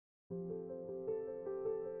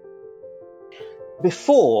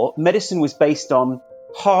before, medicine was based on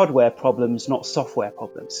hardware problems, not software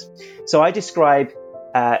problems. So I describe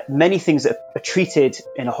many things that are treated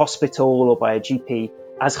in a hospital or by a GP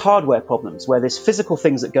as hardware problems, where there's physical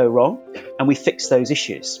things that go wrong and we fix those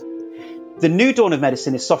issues. The new dawn of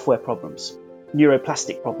medicine is software problems,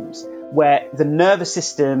 neuroplastic problems, where the nervous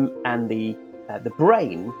system and the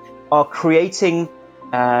brain are creating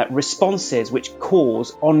responses which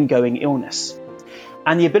cause ongoing illness.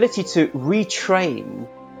 And the ability to retrain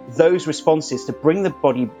those responses to bring the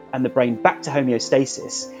body and the brain back to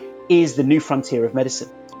homeostasis is the new frontier of medicine.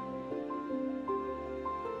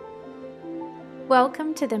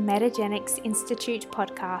 Welcome to the Metagenics Institute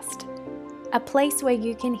podcast, a place where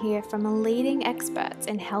you can hear from leading experts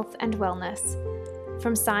in health and wellness,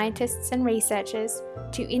 from scientists and researchers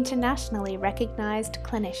to internationally recognized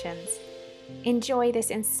clinicians. Enjoy this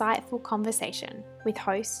insightful conversation with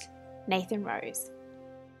host Nathan Rose.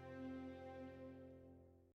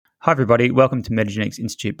 Hi everybody, welcome to Metagenics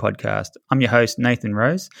Institute podcast. I'm your host Nathan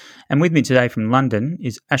Rose, and with me today from London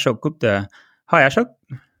is Ashok Gupta. Hi Ashok.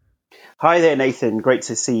 Hi there Nathan, great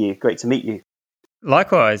to see you, great to meet you.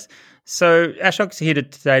 Likewise. So Ashok's here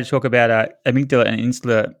today to talk about amygdala and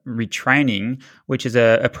insular retraining, which is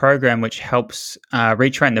a program which helps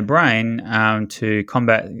retrain the brain to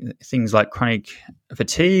combat things like chronic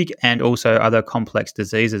fatigue and also other complex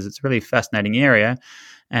diseases. It's a really fascinating area,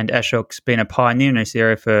 and Ashok's been a pioneer in this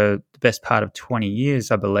area for the best part of 20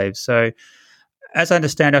 years, I believe. So as I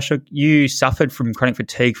understand, Ashok, you suffered from chronic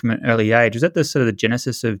fatigue from an early age. Was that the sort of the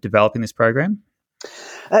genesis of developing this program?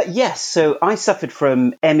 Yes, so I suffered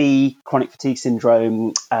from ME, chronic fatigue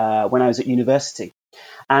syndrome, when I was at university.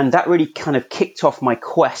 And that really kind of kicked off my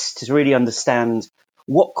quest to really understand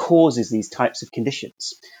what causes these types of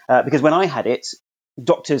conditions. Because when I had it,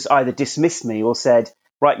 doctors either dismissed me or said,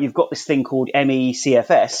 right, you've got this thing called ME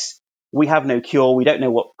CFS. We have no cure. We don't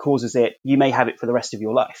know what causes it. You may have it for the rest of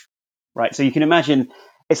your life. Right. So you can imagine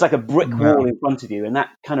it's like a brick wall in front of you. And that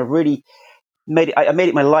kind of really I made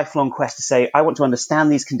it my lifelong quest to say, I want to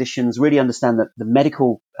understand these conditions, really understand the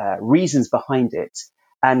medical reasons behind it,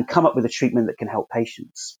 and come up with a treatment that can help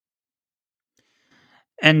patients.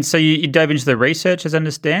 And so you dove into the research, as I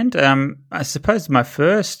understand. I suppose my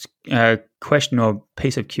first question or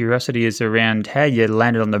piece of curiosity is around how you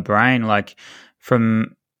landed on the brain, like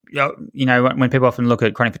from, when people often look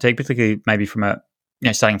at chronic fatigue, particularly maybe from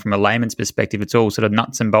starting from a layman's perspective, it's all sort of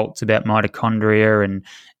nuts and bolts about mitochondria and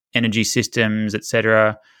energy systems,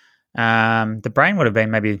 etc. The brain would have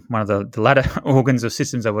been maybe one of the latter organs or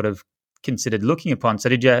systems I would have considered looking upon. So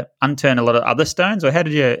did you unturn a lot of other stones, or how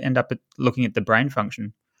did you end up looking at the brain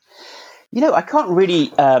function? I can't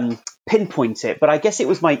really pinpoint it, but I guess it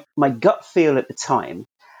was my gut feel at the time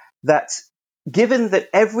that given that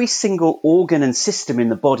every single organ and system in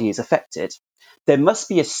the body is affected, there must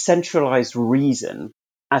be a centralized reason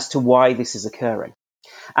as to why this is occurring.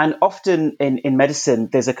 And often in medicine,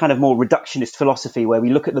 there's a kind of more reductionist philosophy where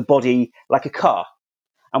we look at the body like a car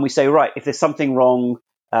and we say, right, if there's something wrong,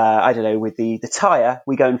 with the tire,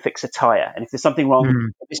 we go and fix a tire. And if there's something wrong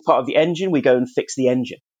with this part of the engine, we go and fix the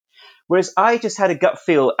engine. Whereas I just had a gut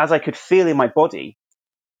feel, as I could feel in my body,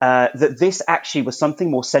 that this actually was something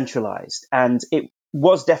more centralized. And it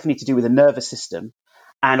was definitely to do with the nervous system.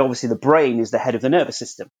 And obviously the brain is the head of the nervous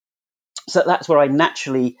system. So that's where I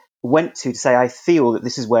naturally went to say, I feel that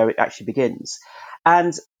this is where it actually begins.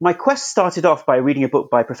 And my quest started off by reading a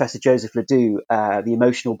book by Professor Joseph Ledoux, The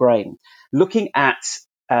Emotional Brain, looking at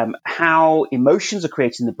how emotions are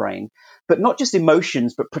created in the brain, but not just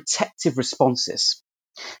emotions, but protective responses.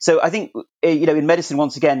 So I think, in medicine,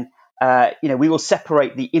 once again, we will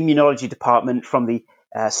separate the immunology department from the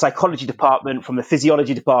psychology department, from the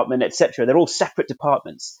physiology department, etc. They're all separate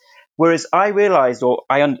departments. Whereas I realized, or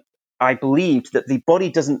I believed, that the body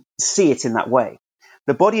doesn't see it in that way.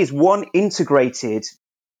 The body is one integrated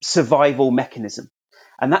survival mechanism.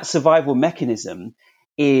 And that survival mechanism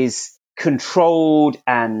is controlled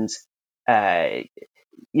and,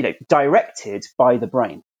 directed by the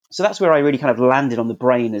brain. So that's where I really kind of landed on the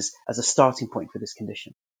brain as a starting point for this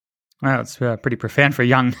condition. Wow, it's pretty profound for a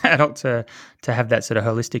young adult to have that sort of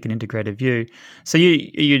holistic and integrated view. So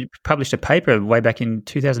you published a paper way back in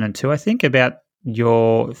 2002, I think, about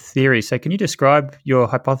your theory. So can you describe your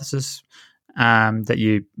hypothesis that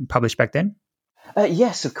you published back then?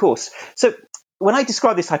 Yes, of course. So when I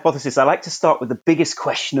describe this hypothesis, I like to start with the biggest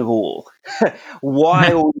question of all.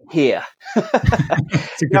 Why are we here?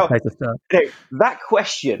 It's a good place to start. That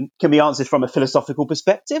question can be answered from a philosophical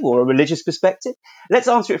perspective or a religious perspective. Let's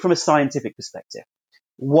answer it from a scientific perspective.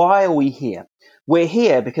 Why are we here? We're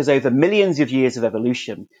here because over millions of years of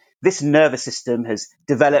evolution, this nervous system has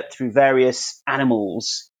developed through various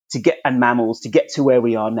animals and mammals to get to where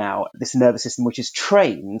we are now. This nervous system, which is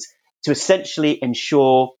trained to essentially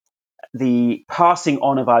ensure the passing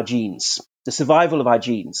on of our genes, the survival of our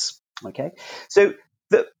genes. Okay, so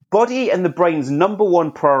the body and the brain's number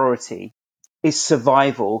one priority is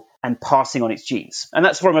survival and passing on its genes, and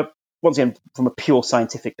that's once again from a pure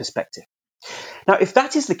scientific perspective. Now, if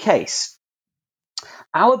that is the case,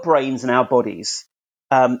 our brains and our bodies,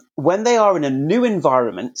 when they are in a new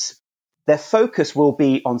environment, their focus will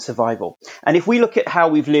be on survival. And if we look at how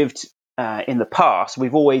we've lived in the past,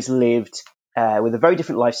 we've always lived with a very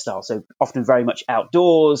different lifestyle. So often very much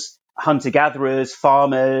outdoors, hunter-gatherers,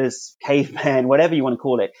 farmers, cavemen, whatever you want to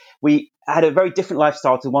call it. We had a very different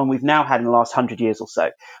lifestyle to the one we've now had in the last 100 years or so,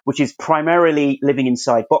 which is primarily living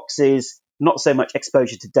inside boxes, not so much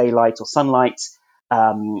exposure to daylight or sunlight,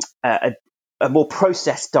 a more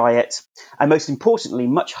processed diet, and most importantly,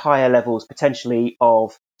 much higher levels potentially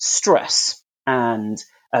of stress and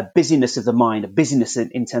busyness of the mind, a busyness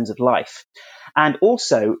in terms of life, and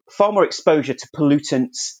also far more exposure to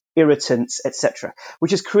pollutants, irritants, etc.,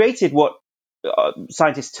 which has created what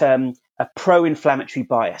scientists term a pro-inflammatory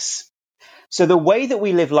bias. So the way that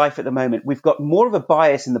we live life at the moment, we've got more of a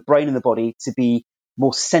bias in the brain and the body to be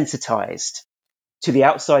more sensitized to the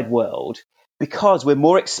outside world because we're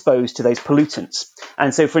more exposed to those pollutants.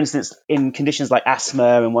 And so, for instance, in conditions like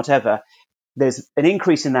asthma and whatever, there's an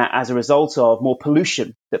increase in that as a result of more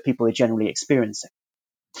pollution that people are generally experiencing.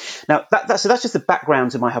 Now, so that's just the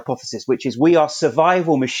background to my hypothesis, which is we are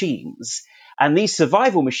survival machines, and these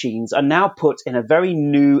survival machines are now put in a very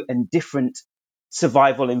new and different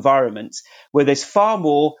survival environment where there's far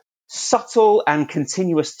more subtle and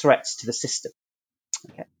continuous threats to the system.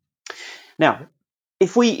 Okay. Now,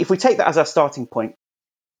 if we take that as our starting point,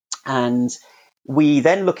 and we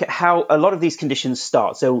then look at how a lot of these conditions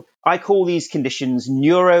start. So I call these conditions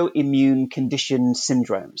neuroimmune condition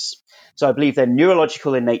syndromes. So I believe they're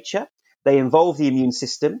neurological in nature. They involve the immune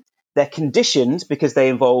system. They're conditioned because they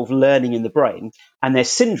involve learning in the brain. And they're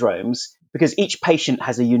syndromes because each patient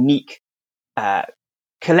has a unique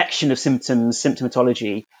collection of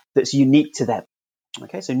symptomatology that's unique to them.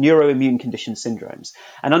 Okay, so neuroimmune condition syndromes.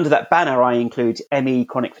 And under that banner, I include ME,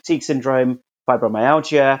 chronic fatigue syndrome,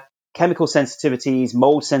 fibromyalgia, chemical sensitivities,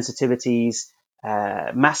 mold sensitivities,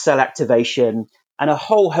 mast cell activation, and a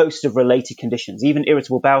whole host of related conditions. Even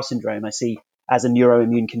irritable bowel syndrome I see as a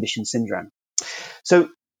neuroimmune condition syndrome. So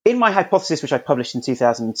in my hypothesis, which I published in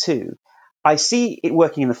 2002, I see it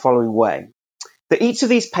working in the following way. That each of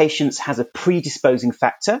these patients has a predisposing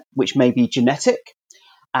factor, which may be genetic,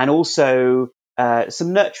 and also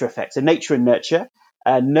some nurture effects, so nature and nurture.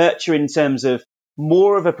 Nurture in terms of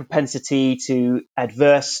more of a propensity to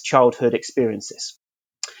adverse childhood experiences.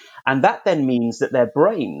 And that then means that their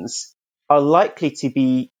brains are likely to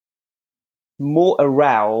be more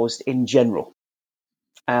aroused in general.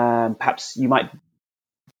 Perhaps you might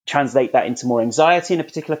translate that into more anxiety in a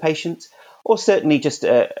particular patient, or certainly just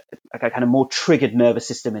a kind of more triggered nervous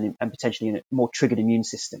system and potentially a more triggered immune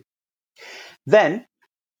system. Then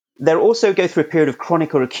they'll also go through a period of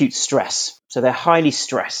chronic or acute stress. So they're highly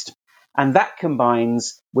stressed. And that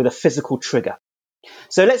combines with a physical trigger.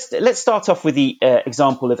 So let's start off with the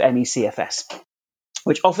example of ME/CFS,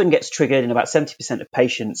 which often gets triggered in about 70% of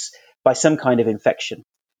patients by some kind of infection.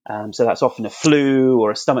 So that's often a flu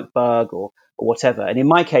or a stomach bug or whatever. And in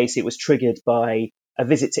my case, it was triggered by a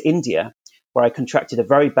visit to India where I contracted a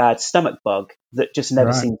very bad stomach bug that just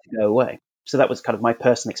never seemed to go away. So that was kind of my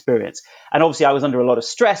personal experience. And obviously I was under a lot of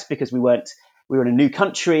stress because we were in a new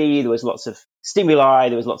country. There was lots of stimuli.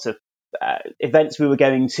 There was lots of events we were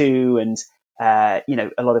going to, and a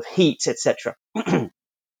lot of heat, etc.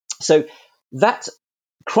 So that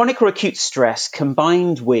chronic or acute stress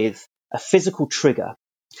combined with a physical trigger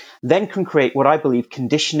then can create what I believe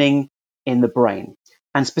conditioning in the brain,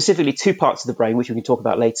 and specifically two parts of the brain, which we can talk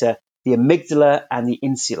about later, the amygdala and the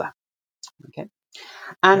insula. Okay,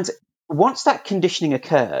 and once that conditioning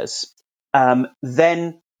occurs,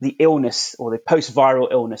 then the illness or the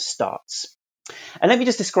post-viral illness starts. And let me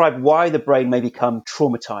just describe why the brain may become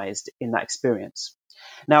traumatized in that experience.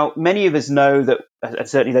 Now, many of us know that, and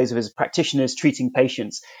certainly those of us practitioners treating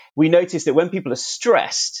patients, we notice that when people are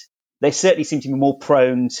stressed, they certainly seem to be more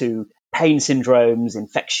prone to pain syndromes,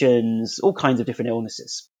 infections, all kinds of different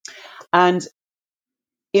illnesses. And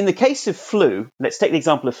in the case of flu, let's take the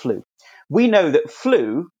example of flu. We know that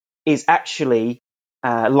flu is actually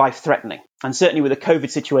life-threatening. And certainly with the COVID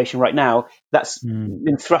situation right now, that's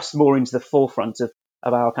been thrust more into the forefront of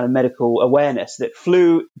our kind of medical awareness, that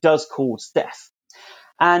flu does cause death.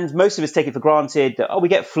 And most of us take it for granted that, we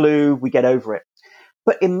get flu, we get over it.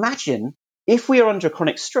 But imagine if we are under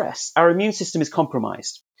chronic stress, our immune system is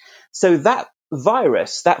compromised. So that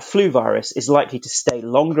virus, that flu virus, is likely to stay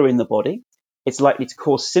longer in the body. It's likely to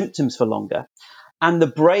cause symptoms for longer. And the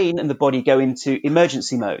brain and the body go into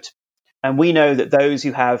emergency mode. And we know that those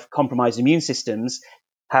who have compromised immune systems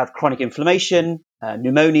have chronic inflammation,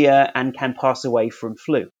 pneumonia, and can pass away from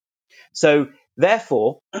flu. So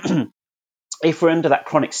therefore, if we're under that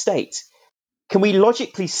chronic state, can we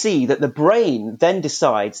logically see that the brain then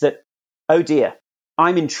decides that, oh dear,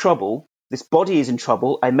 I'm in trouble, this body is in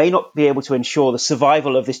trouble, I may not be able to ensure the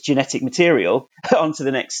survival of this genetic material onto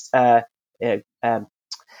the next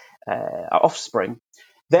offspring.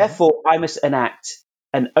 Therefore, I must enact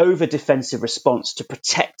an over-defensive response to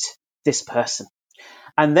protect this person.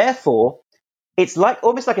 And therefore, it's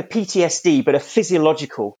almost like a PTSD, but a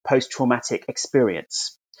physiological post-traumatic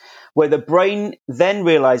experience, where the brain then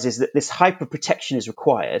realizes that this hyperprotection is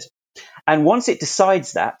required. And once it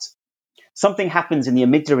decides that, something happens in the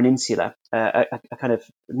amygdala and insula, a kind of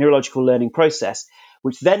neurological learning process,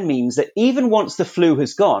 which then means that even once the flu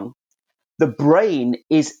has gone, the brain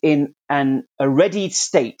is in a ready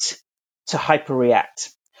state to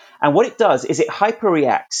hyperreact. And what it does is it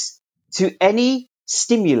hyperreacts to any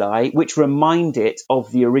stimuli which remind it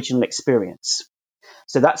of the original experience.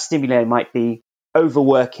 So that stimuli might be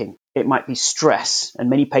overworking. It might be stress. And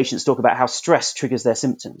many patients talk about how stress triggers their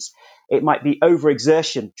symptoms. It might be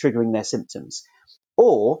overexertion triggering their symptoms.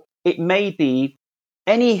 Or it may be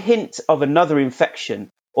any hint of another infection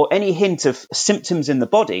or any hint of symptoms in the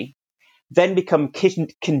body then become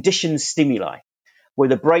conditioned stimuli, where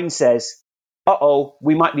the brain says,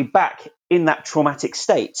 we might be back in that traumatic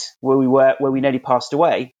state where we nearly passed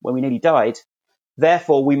away, where we nearly died.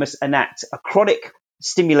 Therefore, we must enact a chronic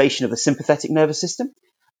stimulation of the sympathetic nervous system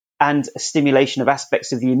and a stimulation of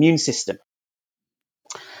aspects of the immune system.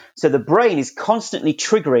 So the brain is constantly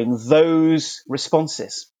triggering those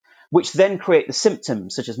responses, which then create the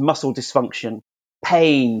symptoms such as muscle dysfunction,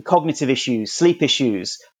 pain, cognitive issues, sleep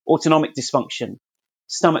issues, autonomic dysfunction,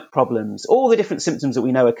 stomach problems, all the different symptoms that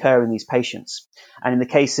we know occur in these patients. And in the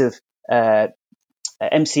case of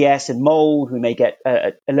MCS and mold, we may get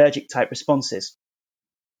allergic type responses,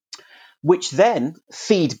 which then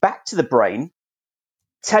feed back to the brain,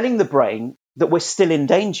 telling the brain that we're still in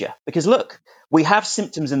danger. Because look, we have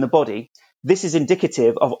symptoms in the body. This is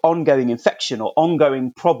indicative of ongoing infection or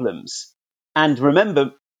ongoing problems. And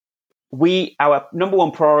remember, our number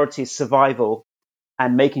one priority is survival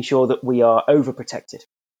and making sure that we are overprotected.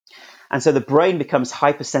 And so the brain becomes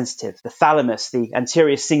hypersensitive. The thalamus, the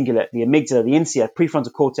anterior cingulate, the amygdala, the insula,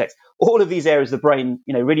 prefrontal cortex, all of these areas of the brain,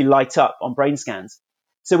 really light up on brain scans.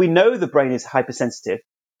 So we know the brain is hypersensitive.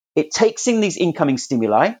 It takes in these incoming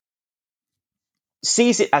stimuli,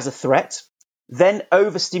 sees it as a threat, then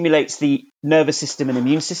overstimulates the nervous system and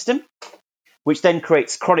immune system, which then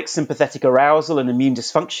creates chronic sympathetic arousal and immune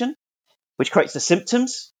dysfunction, which creates the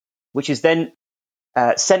symptoms, which is then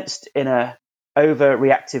sensed in a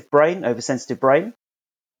oversensitive brain.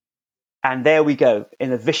 And there we go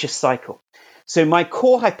in a vicious cycle. So my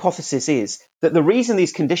core hypothesis is that the reason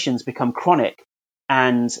these conditions become chronic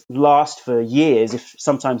and last for years, if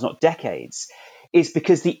sometimes not decades, is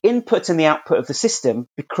because the input and the output of the system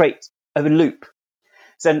create a loop.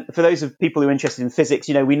 So for those of people who are interested in physics,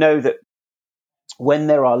 we know that when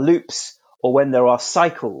there are loops or when there are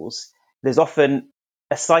cycles, there's often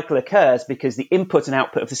a cycle occurs because the input and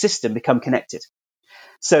output of the system become connected.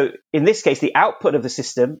 So in this case, the output of the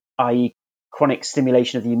system, i.e. chronic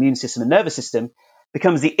stimulation of the immune system and nervous system,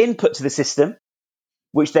 becomes the input to the system,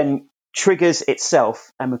 which then triggers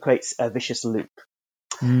itself and creates a vicious loop.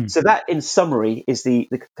 So that, in summary, is the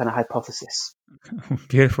kind of hypothesis.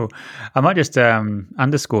 Beautiful. I might just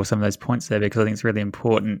underscore some of those points there because I think it's really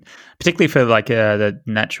important, particularly for the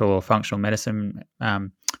natural or functional medicine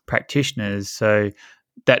practitioners. So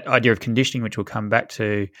that idea of conditioning, which we'll come back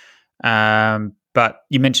to, but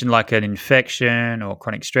you mentioned like an infection or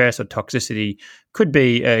chronic stress or toxicity could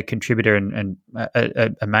be a contributor and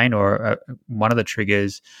a main or one of the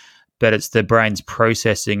triggers. But it's the brain's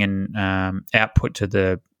processing and output to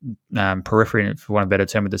the periphery, for want of a better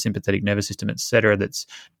term, with the sympathetic nervous system, et cetera, that's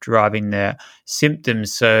driving their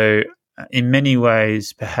symptoms. So in many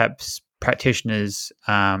ways, perhaps practitioners,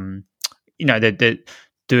 they're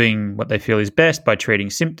doing what they feel is best by treating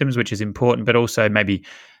symptoms, which is important, but also maybe,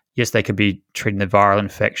 yes, they could be treating the viral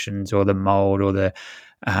infections or the mold or the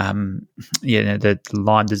Lyme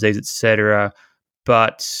disease, et cetera.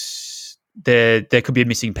 But there could be a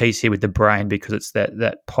missing piece here with the brain because it's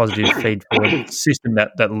that positive feed forward system,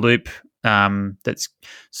 that loop that's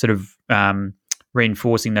sort of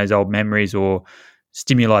reinforcing those old memories or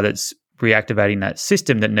stimuli that's reactivating that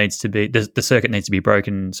system that needs to be the circuit needs to be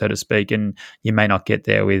broken, so to speak, and you may not get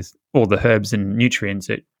there with all the herbs and nutrients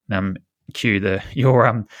that cue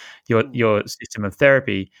your system of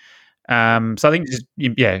therapy. So I think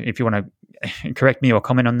if you want to correct me or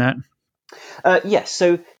comment on that. Yes.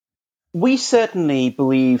 So we certainly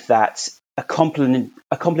believe that a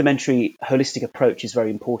complementary holistic approach is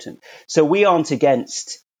very important. So we aren't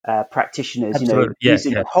against practitioners,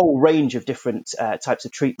 using a whole range of different types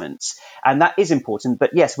of treatments, and that is important.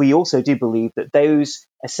 But yes, we also do believe that those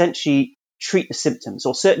essentially treat the symptoms,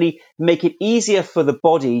 or certainly make it easier for the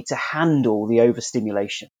body to handle the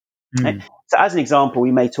overstimulation. Right? So, as an example,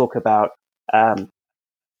 we may talk about,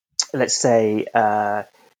 let's say,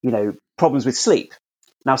 problems with sleep.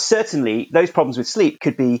 Now, certainly, those problems with sleep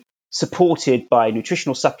could be supported by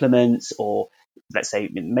nutritional supplements, or let's say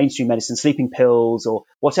mainstream medicine, sleeping pills or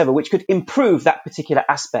whatever, which could improve that particular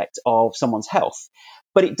aspect of someone's health.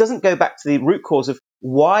 But it doesn't go back to the root cause of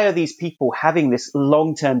why are these people having this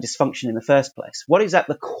long-term dysfunction in the first place? What is at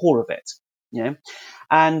the core of it?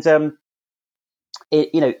 And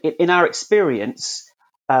in our experience,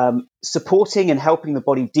 supporting and helping the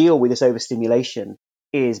body deal with this overstimulation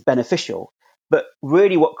is beneficial. But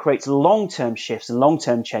really what creates long-term shifts and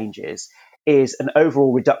long-term changes is an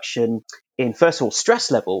overall reduction in, first of all, stress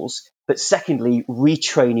levels, but secondly,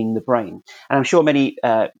 retraining the brain. And I'm sure many,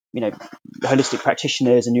 holistic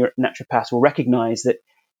practitioners and naturopaths will recognize that,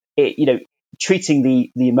 treating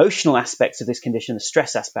the emotional aspects of this condition, the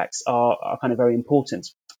stress aspects are kind of very important.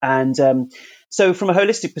 And so from a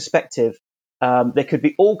holistic perspective, there could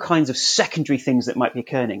be all kinds of secondary things that might be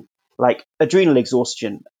occurring, like adrenal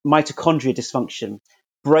exhaustion, mitochondria dysfunction,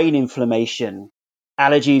 brain inflammation,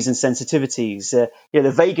 allergies and sensitivities.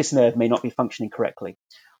 The vagus nerve may not be functioning correctly.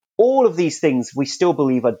 All of these things we still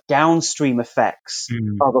believe are downstream effects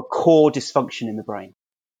of a core dysfunction in the brain.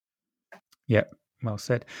 Yeah, well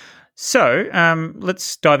said. So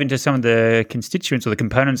let's dive into some of the constituents or the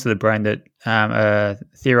components of the brain that are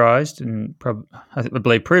theorized and I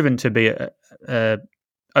believe proven to be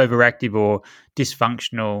overactive or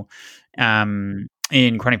dysfunctional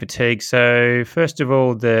in chronic fatigue. So first of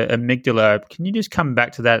all, the amygdala. Can you just come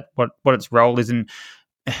back to that, what its role is? And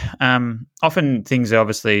often things are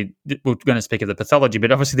obviously, we're going to speak of the pathology,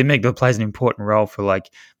 but obviously the amygdala plays an important role for like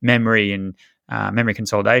memory and memory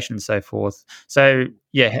consolidation and so forth. So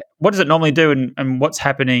yeah, what does it normally do, and what's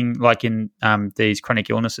happening like in these chronic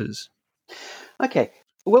illnesses? Okay.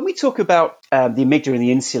 When we talk about the amygdala and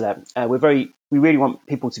the insula, we really want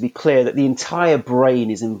people to be clear that the entire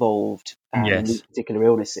brain is involved in these particular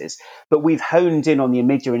illnesses. But we've honed in on the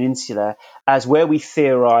amygdala and insula as where we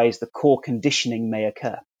theorize the core conditioning may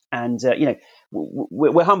occur. And,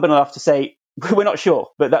 we're humble enough to say we're not sure,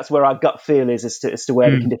 but that's where our gut feel is as to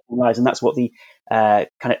where the conditioning lies. And that's what the kind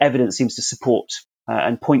of evidence seems to support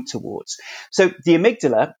and point towards. So the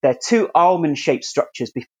amygdala, they're two almond-shaped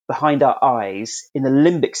structures behind our eyes in the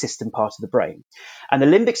limbic system part of the brain. And the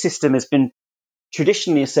limbic system has been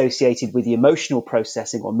traditionally associated with the emotional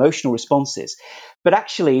processing or emotional responses. But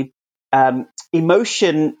actually,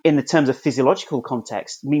 emotion in the terms of physiological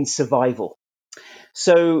context means survival.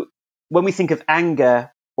 So when we think of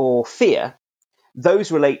anger or fear,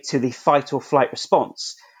 those relate to the fight or flight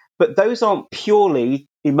response. But those aren't purely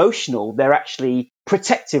emotional, they're actually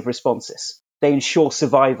protective responses. They ensure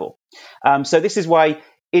survival. So this is why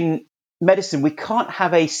in medicine, we can't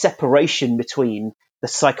have a separation between the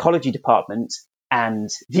psychology department and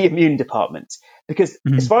the immune department, because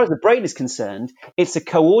as far as the brain is concerned, it's a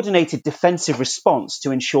coordinated defensive response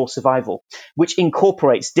to ensure survival, which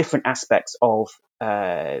incorporates different aspects of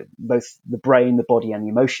both the brain, the body, and the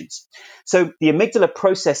emotions. So the amygdala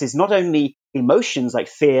processes not only emotions like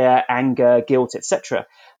fear, anger, guilt, etc.,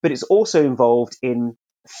 but it's also involved in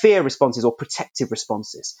fear responses or protective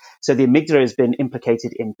responses. So the amygdala has been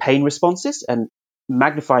implicated in pain responses and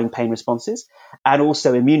magnifying pain responses, and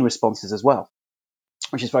also immune responses as well,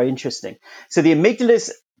 which is very interesting. So the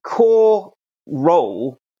amygdala's core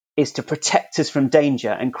role is to protect us from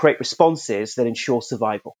danger and create responses that ensure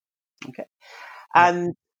survival. Okay.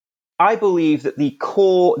 And I believe that the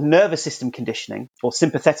core nervous system conditioning or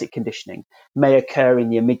sympathetic conditioning may occur in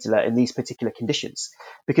the amygdala in these particular conditions,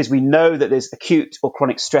 because we know that there's acute or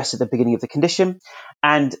chronic stress at the beginning of the condition.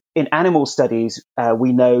 And in animal studies,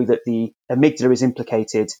 we know that the amygdala is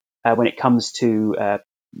implicated when it comes to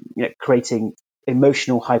creating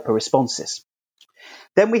emotional hyper responses.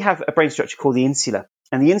 Then we have a brain structure called the insula,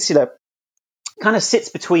 and the insula kind of sits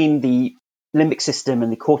between the limbic system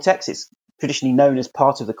and the cortex. It's traditionally known as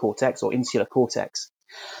part of the cortex or insular cortex.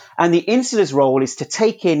 And the insula's role is to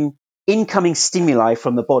take in incoming stimuli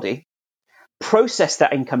from the body, process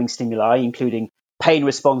that incoming stimuli, including pain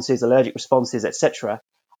responses, allergic responses, etc.,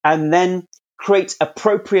 and then create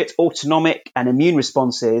appropriate autonomic and immune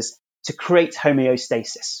responses to create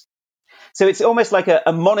homeostasis. So it's almost like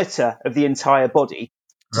a monitor of the entire body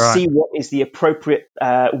to see what is the appropriate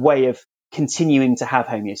way of continuing to have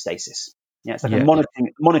homeostasis. Yeah, it's like a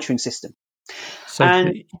monitoring system. So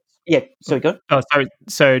Sorry, go on. Oh, sorry.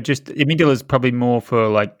 So just the amygdala is probably more for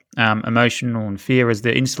like emotional and fear, as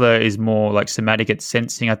the insula is more like somatic. It's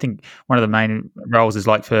sensing. I think one of the main roles is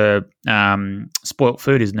like for spoilt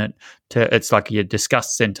food, isn't it? It's like your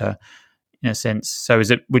disgust center in a sense. So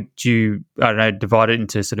would you, I don't know, divide it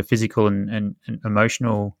into sort of physical and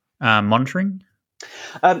emotional monitoring?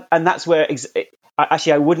 And that's where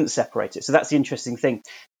actually I wouldn't separate it. So that's the interesting thing.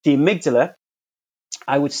 The amygdala,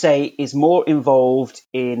 I would say, is more involved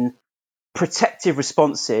in protective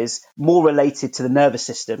responses, more related to the nervous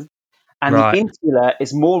system. And the insula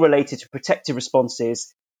is more related to protective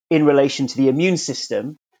responses in relation to the immune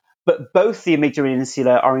system. But both the amygdala and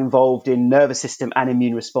insula are involved in nervous system and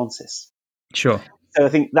immune responses. Sure. So I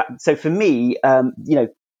think so for me,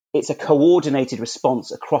 it's a coordinated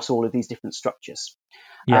response across all of these different structures.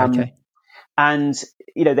 Yeah. Okay. And,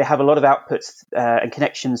 they have a lot of outputs and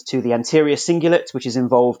connections to the anterior cingulate, which is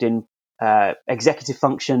involved in executive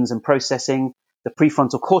functions and processing, the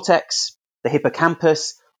prefrontal cortex, the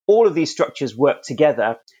hippocampus. All of these structures work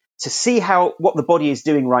together to see what the body is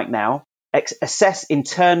doing right now, assess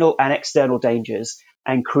internal and external dangers,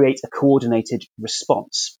 and create a coordinated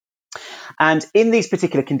response. And in these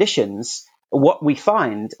particular conditions, what we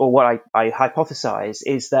find, or what I hypothesize,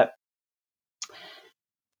 is that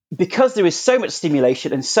because there is so much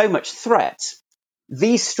stimulation and so much threat,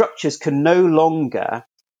 these structures can no longer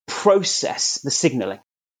process the signaling.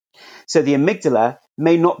 So the amygdala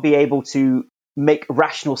may not be able to make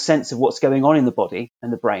rational sense of what's going on in the body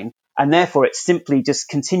and the brain, and therefore it simply just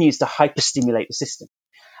continues to hyperstimulate the system.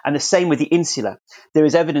 And the same with the insula. There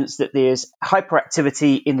is evidence that there's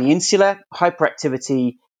hyperactivity in the insula,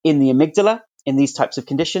 hyperactivity in the amygdala in these types of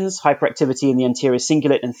conditions, hyperactivity in the anterior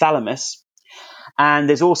cingulate and thalamus. And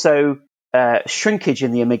there's also shrinkage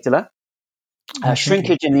in the amygdala,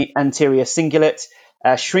 shrinkage in the anterior cingulate,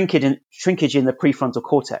 shrinkage in the prefrontal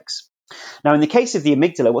cortex. Now, in the case of the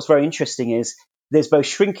amygdala, what's very interesting is there's both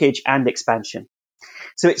shrinkage and expansion.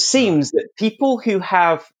 So it seems that people who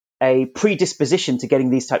have a predisposition to getting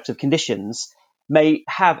these types of conditions may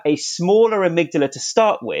have a smaller amygdala to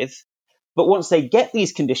start with, but once they get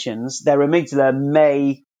these conditions, their amygdala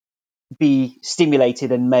may be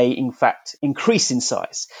stimulated and may, in fact, increase in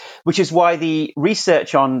size, which is why the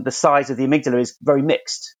research on the size of the amygdala is very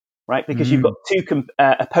mixed, right? Because you've got two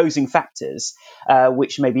opposing factors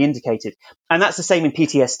which may be indicated. And that's the same in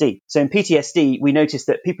PTSD. So in PTSD, we noticed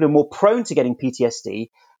that people who are more prone to getting PTSD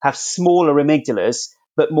have smaller amygdalas,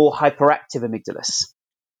 but more hyperactive amygdalas.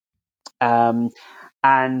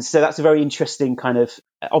 And so that's a very interesting kind of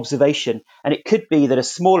observation. And it could be that a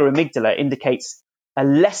smaller amygdala indicates a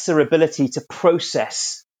lesser ability to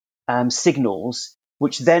process signals,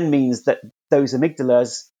 which then means that those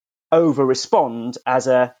amygdalas over-respond as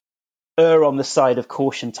a err on the side of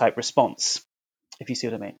caution type response, if you see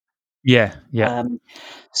what I mean. Yeah.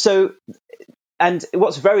 So, and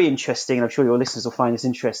what's very interesting, and I'm sure your listeners will find this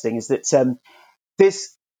interesting, is that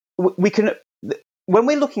when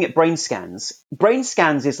we're looking at brain scans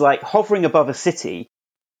is like hovering above a city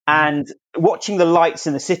and watching the lights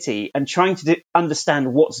in the city and trying to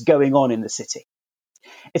understand what's going on in the city.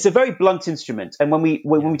 It's a very blunt instrument. And when we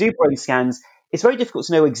do brain scans, it's very difficult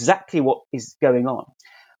to know exactly what is going on.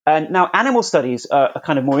 And now animal studies are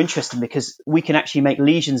kind of more interesting because we can actually make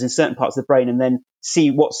lesions in certain parts of the brain and then see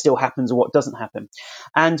what still happens or what doesn't happen.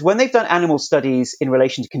 And when they've done animal studies in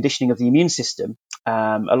relation to conditioning of the immune system,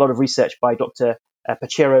 a lot of research by Dr.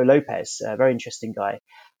 Pachero Lopez, a very interesting guy,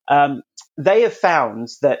 they have found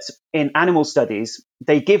that in animal studies,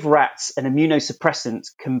 they give rats an immunosuppressant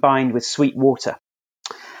combined with sweet water.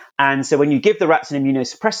 And so when you give the rats an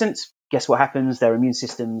immunosuppressant, guess what happens? Their immune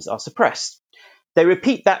systems are suppressed. They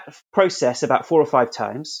repeat that process about 4 or 5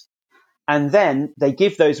 times, and then they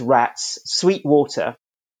give those rats sweet water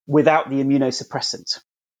without the immunosuppressant.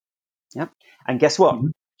 Yeah. And guess what?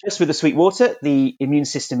 Just with the sweet water, the immune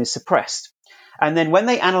system is suppressed. And then when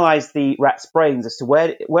they analyze the rats' brains as to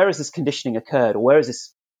where has this conditioning occurred, or where has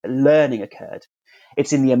this learning occurred,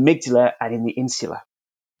 it's in the amygdala and in the insula,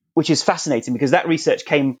 which is fascinating because that research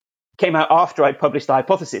came out after I'd published the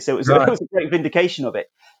hypothesis. So it was a great vindication of it.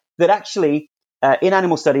 That actually, in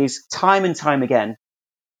animal studies, time and time again,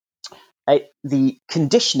 the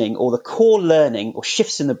conditioning or the core learning or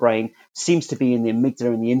shifts in the brain seems to be in the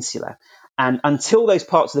amygdala and the insula. And until those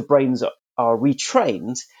parts of the brains are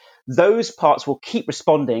retrained, those parts will keep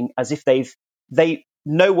responding as if they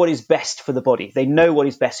know what is best for the body. They know what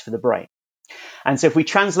is best for the brain. And so if we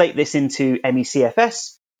translate this into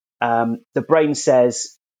ME/CFS, the brain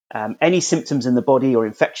says any symptoms in the body or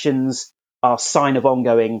infections are sign of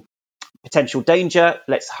ongoing potential danger.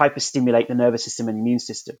 Let's hyperstimulate the nervous system and immune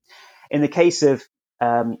system. In the case of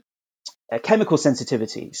chemical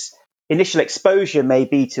sensitivities, initial exposure may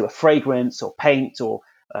be to a fragrance or paint or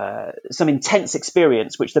some intense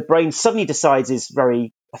experience, which the brain suddenly decides is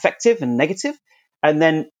very effective and negative, and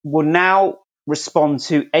then will now respond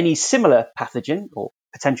to any similar pathogen or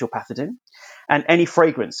potential pathogen and any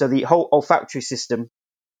fragrance. So the whole olfactory system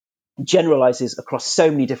generalizes across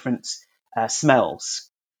so many different smells.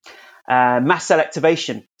 Mast cell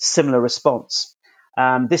activation, similar response.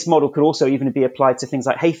 This model could also even be applied to things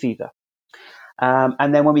like hay fever.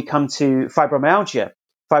 And then when we come to fibromyalgia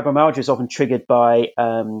is often triggered by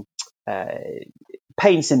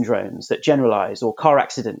pain syndromes that generalize or car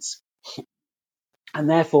accidents. And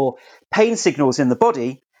therefore, pain signals in the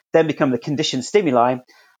body then become the conditioned stimuli,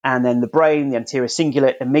 and then the brain, the anterior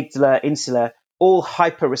cingulate, amygdala, insula, all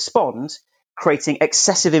hyper respond, creating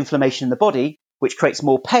excessive inflammation in the body, which creates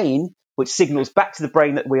more pain, which signals back to the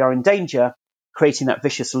brain that we are in danger, creating that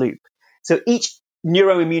vicious loop. So each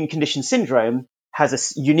neuroimmune condition syndrome has a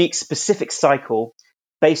unique specific cycle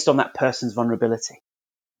based on that person's vulnerability.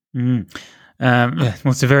 Well,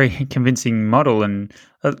 it's a very convincing model, and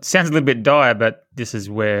it sounds a little bit dire, but this is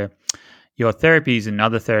where your therapies and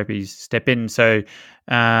other therapies step in. So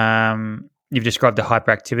you've described the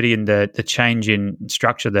hyperactivity and the change in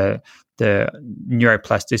structure, the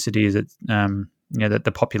neuroplasticity is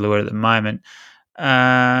the popular word at the moment.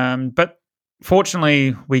 But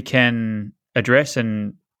fortunately, we can address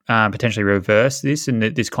and potentially reverse this, and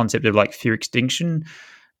this concept of like fear extinction.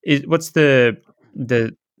 What's the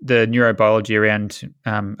neurobiology around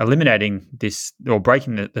eliminating this or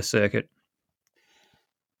breaking the circuit?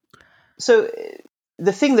 So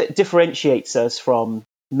the thing that differentiates us from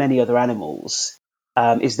many other animals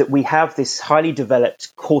is that we have this highly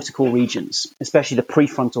developed cortical regions, especially the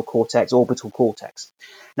prefrontal cortex, orbital cortex.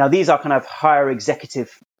 Now, these are kind of higher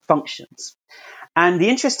executive functions. And the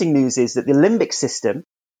interesting news is that the limbic system,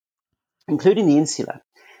 including the insula,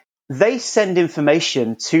 they send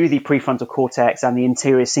information to the prefrontal cortex and the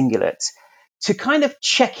anterior cingulate to kind of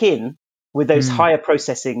check in with those higher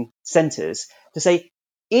processing centers to say,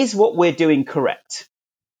 is what we're doing correct?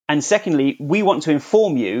 And secondly, we want to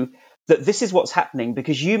inform you that this is what's happening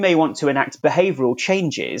because you may want to enact behavioral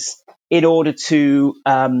changes in order to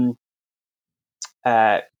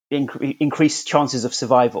increase chances of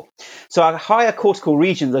survival. So our higher cortical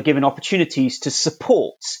regions are given opportunities to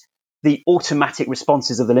support the automatic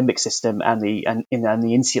responses of the limbic system and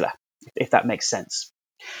the insula, if that makes sense.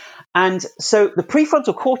 And so the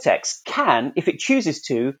prefrontal cortex can, if it chooses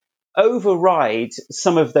to, override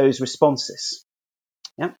some of those responses.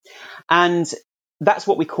 Yeah? And that's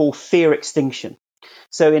what we call fear extinction.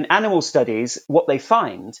 So in animal studies, what they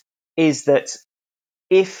find is that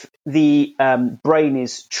if the brain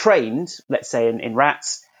is trained, let's say in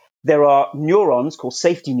rats, there are neurons called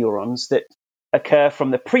safety neurons that occur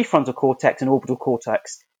from the prefrontal cortex and orbital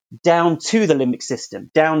cortex down to the limbic system,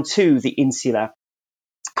 down to the insula,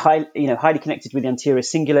 highly connected with the anterior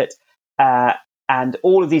cingulate, and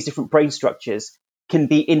all of these different brain structures can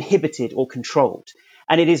be inhibited or controlled.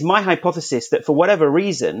 And it is my hypothesis that for whatever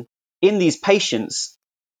reason, in these patients,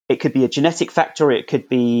 it could be a genetic factor, it could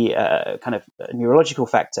be a kind of a neurological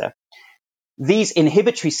factor. These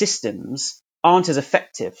inhibitory systems aren't as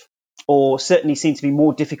effective or certainly seem to be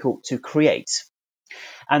more difficult to create.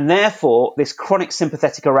 And therefore, this chronic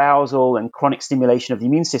sympathetic arousal and chronic stimulation of the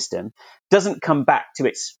immune system doesn't come back to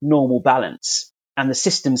its normal balance. And the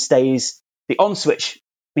system stays, the on switch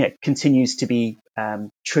continues to be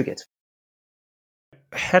triggered.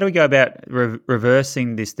 How do we go about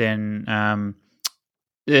reversing this then?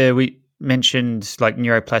 We mentioned like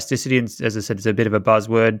neuroplasticity, and as I said, it's a bit of a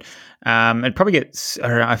buzzword. It probably gets,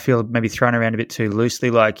 I feel, maybe thrown around a bit too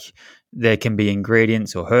loosely, like there can be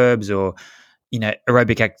ingredients or herbs or,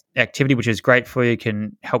 aerobic activity, which is great for you,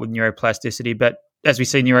 can help with neuroplasticity. But as we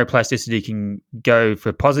see, neuroplasticity can go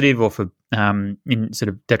for positive or for in sort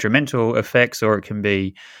of detrimental effects, or it can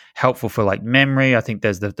be helpful for like memory. I think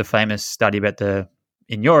there's the famous study about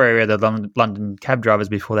in your area, the London cab drivers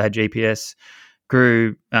before they had GPS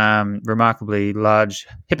grew remarkably large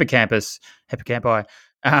hippocampi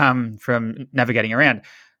from navigating around.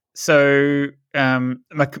 So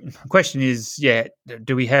my question is,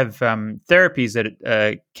 do we have therapies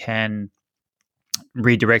that can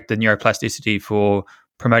redirect the neuroplasticity for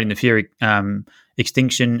promoting the fear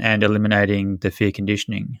extinction and eliminating the fear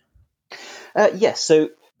conditioning? Yes. So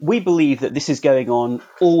we believe that this is going on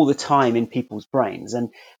all the time in people's brains. And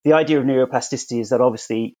the idea of neuroplasticity is that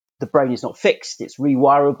obviously the brain is not fixed, it's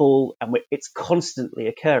rewirable, and it's constantly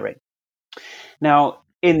occurring. Now,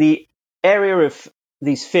 in the area of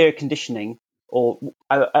these fear conditioning, or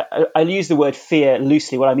I use the word fear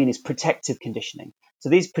loosely, what I mean is protective conditioning. So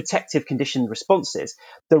these protective conditioned responses,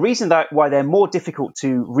 the reason why they're more difficult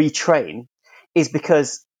to retrain is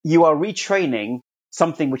because you are retraining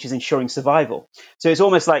something which is ensuring survival. So it's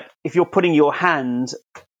almost like if you're putting your hand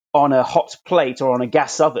on a hot plate or on a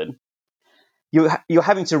gas oven, you're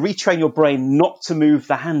having to retrain your brain not to move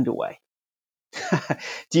the hand away.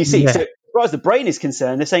 Do you see? Yeah. So as far as the brain is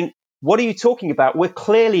concerned, they're saying, what are you talking about? We're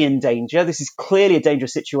clearly in danger. This is clearly a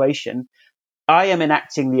dangerous situation. I am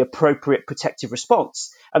enacting the appropriate protective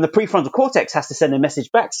response. And the prefrontal cortex has to send a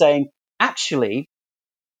message back saying, actually,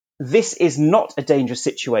 this is not a dangerous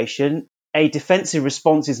situation. A defensive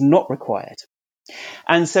response is not required.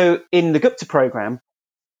 And so in the Gupta program,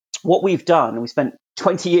 what we've done, and we spent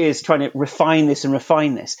 20 years trying to refine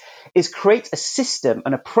this, is create a system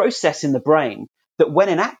and a process in the brain that when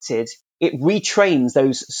enacted, it retrains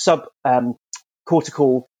those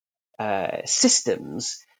subcortical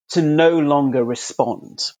systems to no longer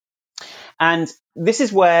respond. And this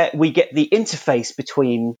is where we get the interface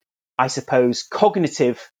between, I suppose,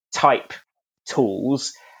 cognitive type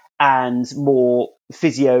tools and more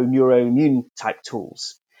physio-neuroimmune type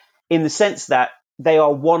tools, in the sense that they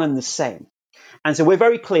are one and the same. And so we're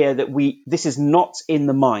very clear that this is not in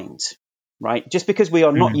the mind, right? Just because we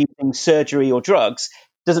are not using surgery or drugs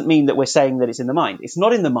doesn't mean that we're saying that it's in the mind. It's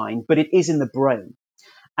not in the mind, but it is in the brain.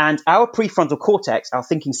 And our prefrontal cortex, our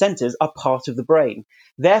thinking centers, are part of the brain.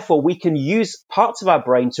 Therefore, we can use parts of our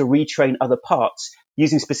brain to retrain other parts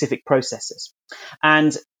using specific processes.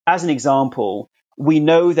 And as an example, we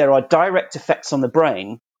know there are direct effects on the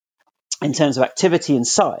brain in terms of activity and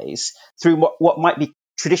size through what might be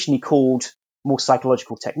traditionally called more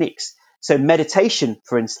psychological techniques. So meditation,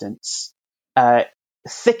 for instance,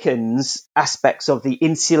 thickens aspects of the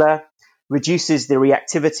insula, reduces the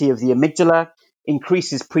reactivity of the amygdala,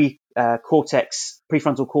 increases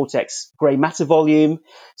prefrontal cortex gray matter volume.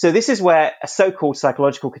 So this is where a so-called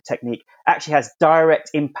psychological technique actually has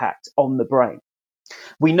direct impact on the brain.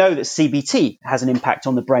 We know that CBT has an impact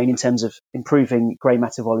on the brain in terms of improving grey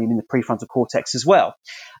matter volume in the prefrontal cortex as well.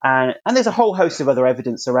 And there's a whole host of other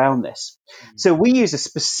evidence around this. So we use a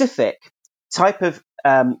specific type of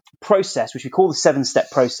process, which we call the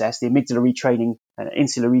 7-step process, the amygdala retraining and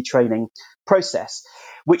insula retraining process,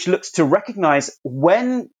 which looks to recognize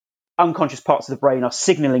when unconscious parts of the brain are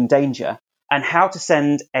signaling danger and how to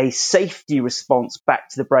send a safety response back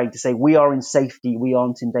to the brain to say, we are in safety, we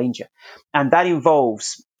aren't in danger. And that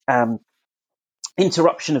involves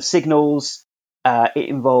interruption of signals, it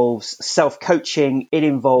involves self-coaching, it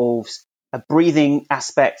involves a breathing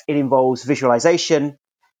aspect, it involves visualization,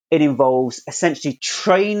 it involves essentially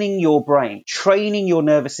training your brain, training your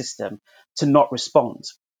nervous system to not respond.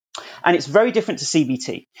 And it's very different to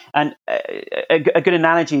CBT. And a good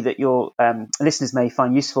analogy that your listeners may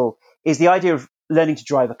find useful is the idea of learning to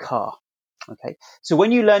drive a car. Okay, so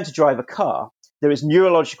when you learn to drive a car, there is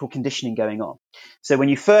neurological conditioning going on. So when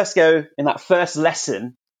you first go in that first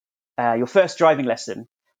lesson, your first driving lesson,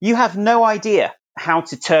 you have no idea how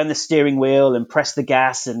to turn the steering wheel and press the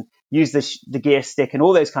gas and use the gear stick and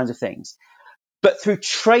all those kinds of things. But through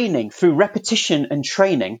training, through repetition and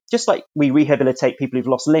training, just like we rehabilitate people who've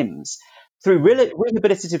lost limbs, through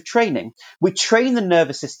rehabilitative training, we train the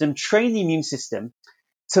nervous system, train the immune system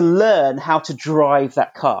to learn how to drive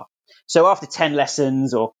that car. So after 10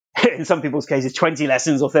 lessons, or in some people's cases, 20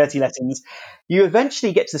 lessons or 30 lessons, you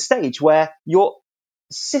eventually get to the stage where your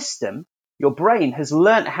system, your brain, has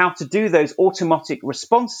learned how to do those automatic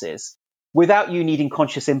responses without you needing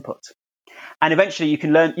conscious input. And eventually you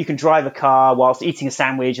can drive a car whilst eating a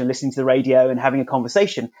sandwich and listening to the radio and having a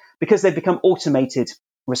conversation, because they've become automated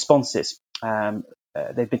responses.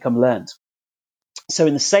 They've become learned. So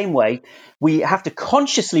in the same way, we have to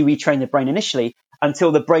consciously retrain the brain initially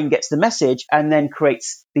until the brain gets the message and then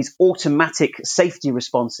creates these automatic safety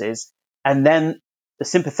responses. And then the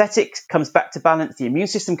sympathetic comes back to balance, the immune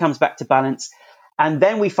system comes back to balance. And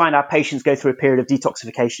then we find our patients go through a period of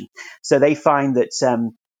detoxification. So they find that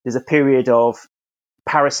there's a period of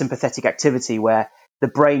parasympathetic activity where the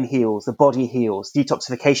brain heals, the body heals,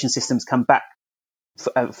 detoxification systems come back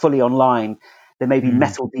fully online. There may be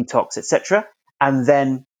metal detox, etc. And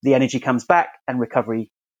then the energy comes back and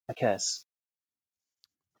recovery occurs.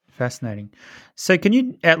 Fascinating. So can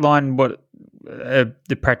you outline what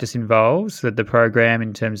the practice involves, the program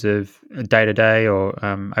in terms of day-to-day or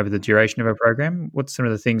over the duration of a program? What's some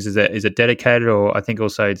of the things? Is it dedicated, or I think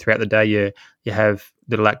also throughout the day you have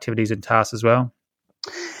little activities and tasks as well?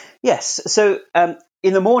 Yes. So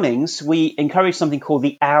in the mornings, we encourage something called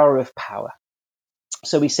the hour of power.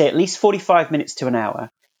 So we say at least 45 minutes to an hour,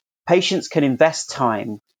 patients can invest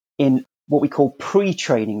time in what we call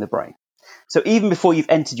pre-training the brain. So even before you've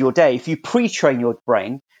entered your day, if you pre-train your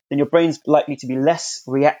brain, then your brain's likely to be less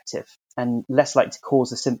reactive and less likely to cause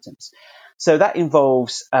the symptoms. So that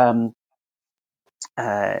involves certain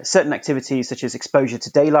activities such as exposure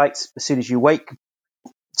to daylight as soon as you wake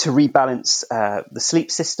to rebalance the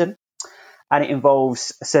sleep system. And it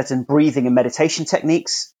involves certain breathing and meditation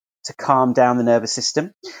techniques to calm down the nervous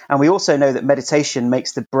system. And we also know that meditation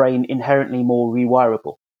makes the brain inherently more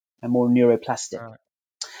rewirable and more neuroplastic. Right.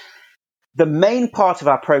 The main part of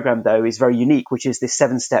our program, though, is very unique, which is this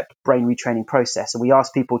 7-step brain retraining process. And we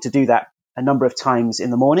ask people to do that a number of times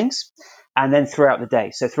in the mornings and then throughout the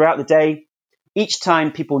day. So throughout the day, each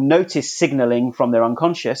time people notice signaling from their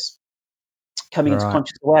unconscious coming into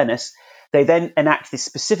conscious awareness, they then enact this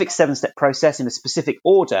specific 7-step process in a specific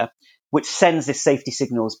order, which sends this safety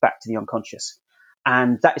signals back to the unconscious.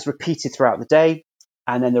 And that is repeated throughout the day.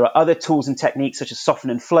 And then there are other tools and techniques such as soften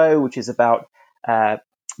and flow, which is about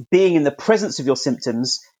being in the presence of your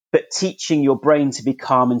symptoms, but teaching your brain to be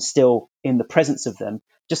calm and still in the presence of them,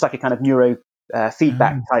 just like a kind of neuro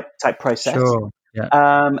feedback type process. Sure.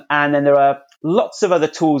 Yeah. And then there are lots of other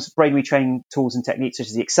tools, brain retraining tools and techniques, such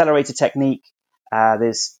as the accelerator technique.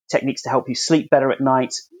 There's techniques to help you sleep better at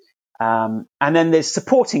night. And then there's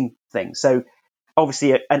supporting things. So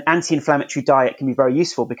obviously an anti-inflammatory diet can be very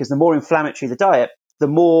useful, because the more inflammatory the diet, the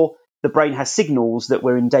more the brain has signals that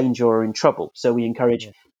we're in danger or in trouble. So we encourage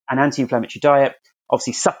an anti-inflammatory diet,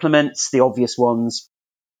 obviously supplements, the obvious ones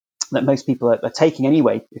that most people are taking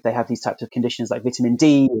anyway if they have these types of conditions like vitamin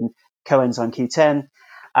D and coenzyme Q10.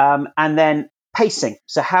 And then pacing.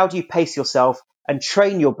 So how do you pace yourself and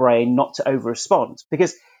train your brain not to over-respond?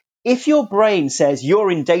 Because if your brain says you're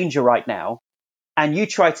in danger right now and you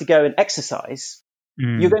try to go and exercise,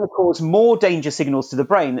 you're going to cause more danger signals to the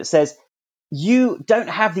brain that says, you don't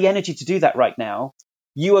have the energy to do that right now.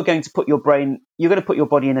 You are going to put your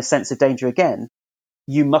body in a sense of danger again.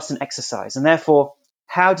 You mustn't exercise. And therefore,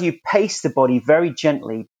 how do you pace the body very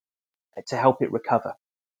gently to help it recover?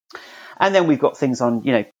 And then we've got things on,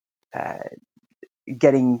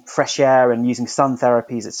 getting fresh air and using sun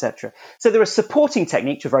therapies, etc. So there are supporting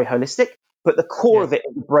techniques, which are very holistic, but the core of it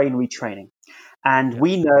is brain retraining. And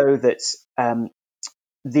we know that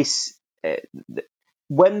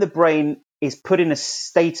when the brain is put in a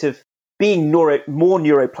state of being more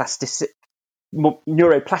neuroplastic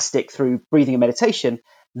through breathing and meditation,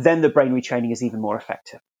 then the brain retraining is even more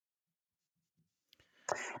effective.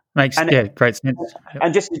 Makes great sense. Yep.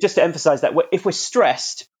 And just to emphasize that, if we're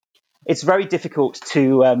stressed, it's very difficult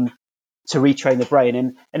to retrain the brain.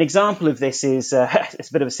 And an example of this is it's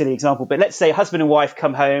a bit of a silly example, but let's say a husband and wife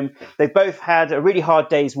come home, they've both had a really hard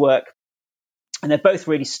day's work, and they're both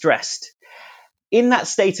really stressed. In that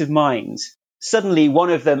state of mind, suddenly one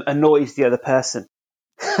of them annoys the other person.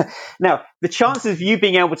 Now, the chances of you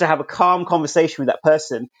being able to have a calm conversation with that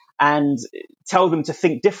person and tell them to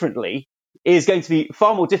think differently is going to be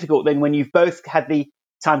far more difficult than when you've both had the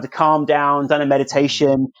time to calm down, done a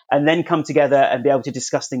meditation, and then come together and be able to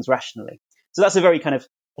discuss things rationally. So that's a very kind of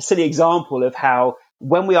a silly example of how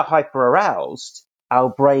when we are hyper-aroused, our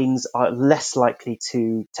brains are less likely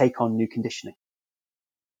to take on new conditioning.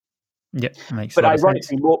 Yeah, makes but a lot of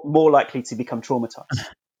ironically, sense. more likely to become traumatized.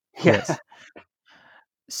 Yes.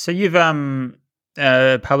 So you've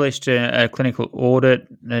published a clinical audit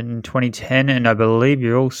in 2010, and I believe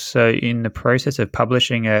you're also in the process of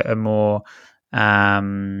publishing a more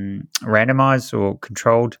randomized or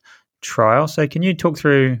controlled trial. So can you talk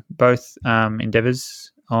through both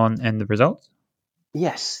endeavors and the results?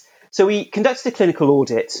 Yes. So we conducted a clinical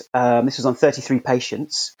audit. This was on 33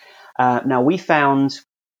 patients. Now, we found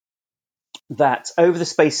that over the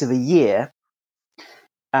space of a year,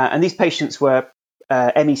 and these patients were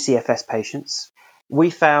ME/CFS patients, we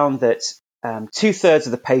found that 2/3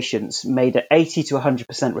 of the patients made an 80 to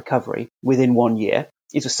 100% recovery within 1 year.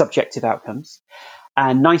 These were subjective outcomes.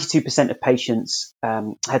 And 92% of patients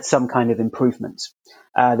had some kind of improvement.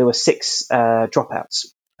 There were 6 dropouts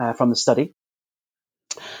from the study.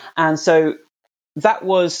 And so that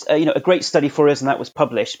was a great study for us, and that was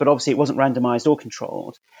published, but obviously it wasn't randomized or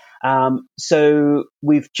controlled. So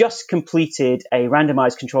we've just completed a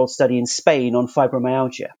randomized controlled study in Spain on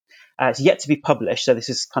fibromyalgia. It's yet to be published, so this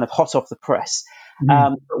is kind of hot off the press.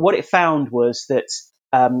 But what it found was that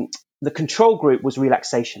the control group was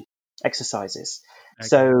relaxation exercises. Okay.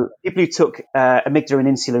 So people who took amygdala and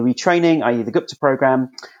insula retraining, i.e. the Gupta program,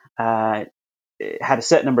 had a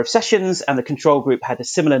certain number of sessions, and the control group had a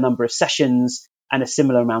similar number of sessions and a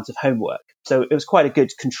similar amount of homework. So it was quite a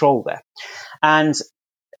good control there. And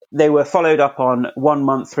they were followed up on 1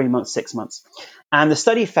 month, 3 months, 6 months. And the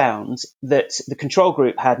study found that the control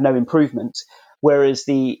group had no improvement, whereas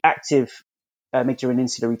the active amygdala and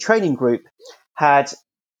insula retraining group had,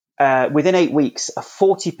 within 8 weeks, a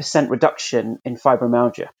 40% reduction in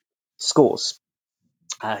fibromyalgia scores.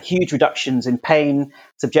 Huge reductions in pain,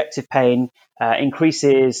 subjective pain,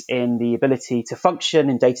 increases in the ability to function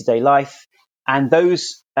in day-to-day life. And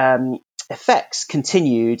those effects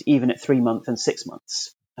continued even at 3 months and 6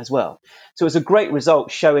 months as well. So it was a great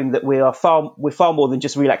result, showing that we're far more than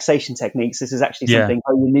just relaxation techniques. This is actually something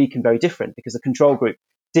very unique and very different, because the control group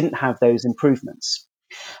didn't have those improvements.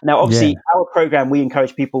 Now, obviously, our program, we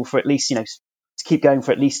encourage people for at least, to keep going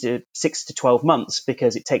for at least 6 to 12 months,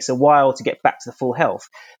 because it takes a while to get back to the full health.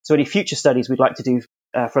 So any future studies we'd like to do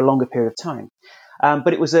for a longer period of time.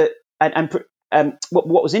 But it was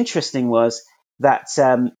what was interesting was that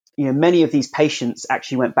many of these patients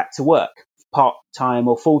actually went back to work part-time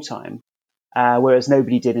or full-time, whereas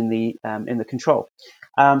nobody did in the control.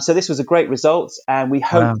 So this was a great result, and we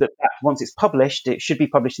hope that once it's published, it should be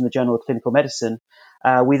published in the Journal of Clinical Medicine.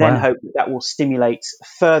 We then hope that will stimulate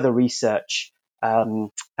further research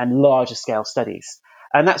and larger scale studies.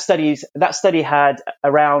 And that study had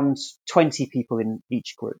around 20 people in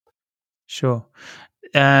each group. Sure.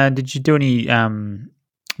 Did you do any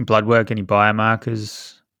blood work, any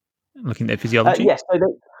biomarkers, looking at their physiology? Yes, so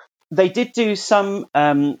they did do some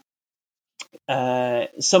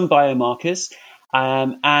biomarkers,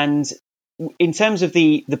 and in terms of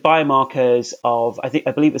the biomarkers of, I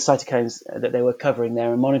believe the cytokines that they were covering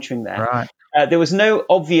there and monitoring there, there was no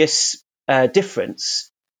obvious difference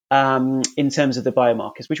in terms of the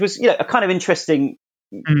biomarkers, which was a kind of interesting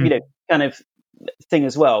kind of thing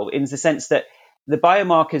as well, in the sense that the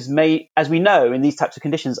biomarkers may, as we know in these types of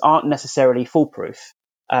conditions, aren't necessarily foolproof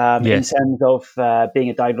in terms of being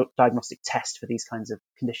a diagnostic test for these kinds of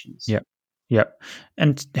conditions. Yep.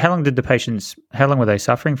 And how long were they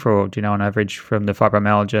suffering for, do you know, on average, from the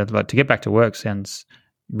fibromyalgia? Like, to get back to work sounds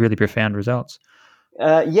really profound results.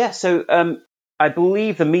 So I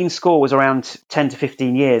believe the mean score was around 10 to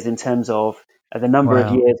 15 years in terms of the number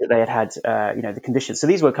of years that they had the condition. So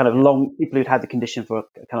these were kind of people who'd had the condition for a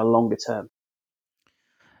kind of longer term.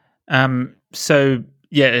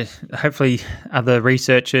 Hopefully other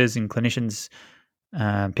researchers and clinicians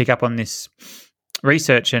pick up on this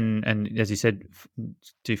research and as you said,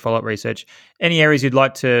 do follow-up research. Any areas you'd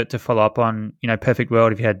like to follow up on? Perfect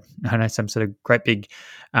world, if you had, I don't know, some sort of great big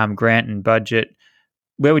grant and budget,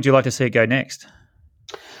 where would you like to see it go next?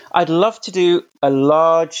 I'd love to do a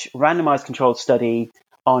large randomized controlled study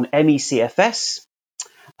on ME/CFS,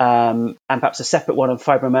 and perhaps a separate one on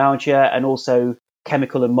fibromyalgia, and also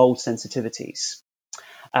chemical and mold sensitivities.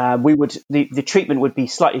 The treatment would be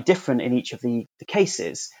slightly different in each of the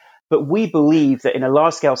cases, but we believe that in a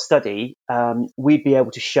large-scale study, we'd be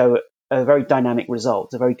able to show a very dynamic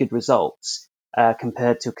result, a very good results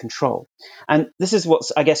compared to control. And this is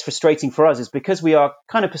what's, I guess, frustrating for us, is because we are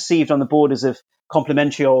kind of perceived on the borders of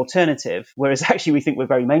complementary or alternative, whereas actually we think we're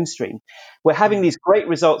very mainstream. We're having these great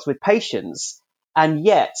results with patients, and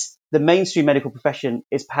yet the mainstream medical profession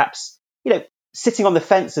is perhaps, sitting on the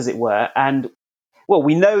fence, as it were. And well,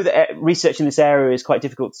 we know that research in this area is quite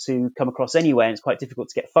difficult to come across anyway, and it's quite difficult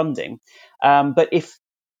to get funding. But if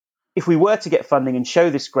we were to get funding and show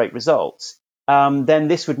this great result, then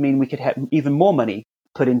this would mean we could have even more money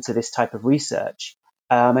put into this type of research.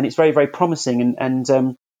 And it's very, very promising,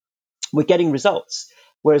 and we're getting results.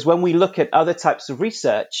 Whereas when we look at other types of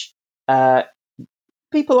research,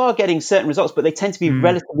 people are getting certain results, but they tend to be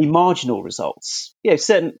relatively marginal results.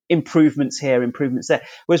 Certain improvements here, improvements there.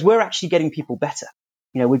 Whereas we're actually getting people better.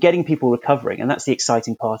 We're getting people recovering, and that's the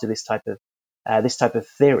exciting part of this type of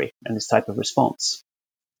theory and this type of response.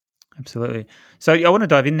 Absolutely. So I want to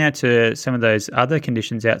dive in now to some of those other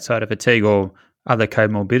conditions outside of fatigue, or other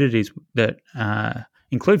comorbidities that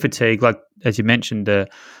include fatigue, like, as you mentioned, the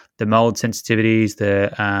mold sensitivities,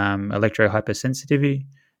 the electrohypersensitivity,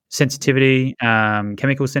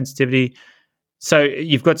 chemical sensitivity. So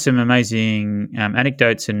you've got some amazing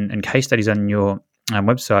anecdotes and case studies on your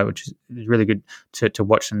website, which is really good to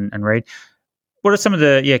watch and read. what are some of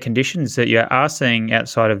the conditions that you are seeing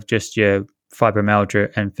outside of just your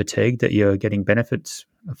fibromyalgia and fatigue that you're getting benefits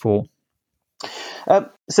for?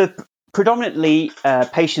 So predominantly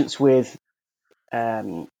patients with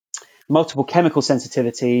multiple chemical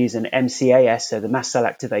sensitivities and MCAS, so the mast cell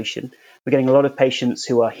activation. We're getting a lot of patients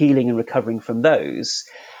who are healing and recovering from those.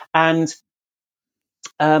 And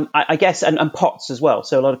I guess, and POTS as well.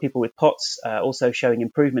 So a lot of people with POTS also showing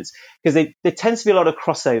improvements, because there tends to be a lot of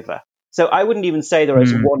crossover. So I wouldn't even say there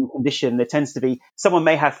is one condition. There tends to be, someone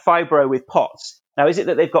may have fibro with POTS. Now, is it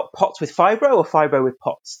that they've got POTS with fibro or fibro with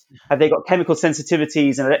POTS? Have they got chemical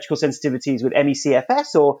sensitivities and electrical sensitivities with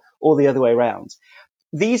ME/CFS, or the other way around?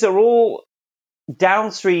 These are all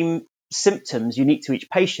downstream symptoms unique to each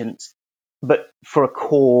patient, but for a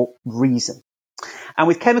core reason. And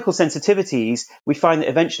with chemical sensitivities, we find that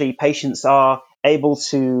eventually patients are able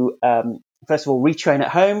to, first of all, retrain at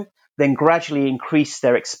home, then gradually increase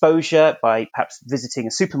their exposure by perhaps visiting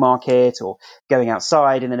a supermarket or going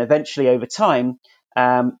outside. And then eventually over time,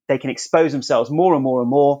 they can expose themselves more and more and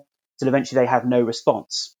more till eventually they have no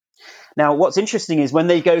response. Now, what's interesting is when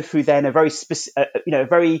they go through then a very specific,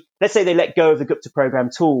 let's say they let go of the Gupta program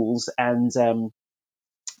tools and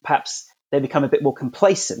perhaps they become a bit more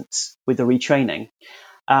complacent with the retraining.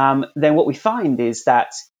 Then what we find is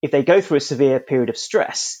that if they go through a severe period of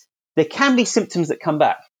stress, there can be symptoms that come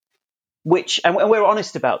back, and we're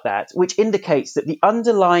honest about that, which indicates that the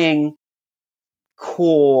underlying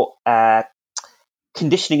core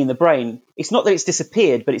conditioning in the brain, it's not that it's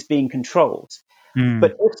disappeared, but it's being controlled.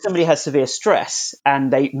 But if somebody has severe stress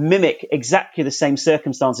and they mimic exactly the same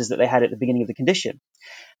circumstances that they had at the beginning of the condition,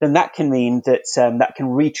 then that can mean that that can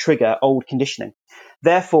re-trigger old conditioning.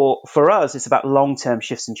 Therefore, for us, it's about long-term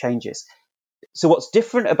shifts and changes. So what's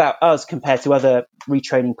different about us compared to other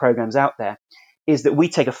retraining programs out there is that we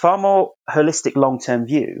take a far more holistic long-term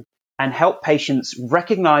view and help patients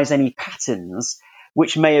recognize any patterns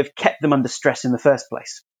which may have kept them under stress in the first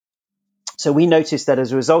place. So we noticed that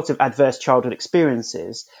as a result of adverse childhood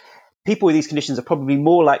experiences, people with these conditions are probably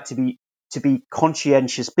more likely to be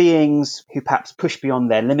conscientious beings who perhaps push beyond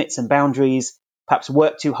their limits and boundaries, perhaps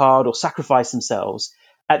work too hard or sacrifice themselves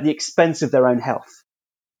at the expense of their own health.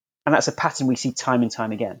 And that's a pattern we see time and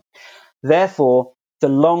time again. Therefore, the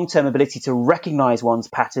long-term ability to recognize one's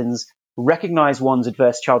patterns, recognize one's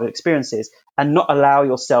adverse childhood experiences, and not allow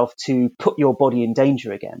yourself to put your body in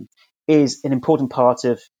danger again is an important part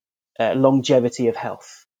of longevity of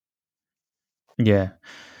health. Yeah.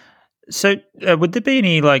 So would there be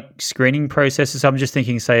any screening processes? I'm just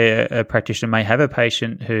thinking, say a practitioner may have a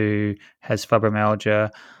patient who has fibromyalgia.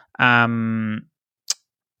 Are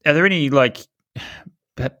there any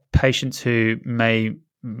patients who may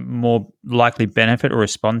more likely benefit or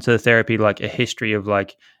respond to the therapy, like a history of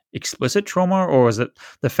explicit trauma, or is it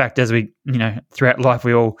the fact as we, throughout life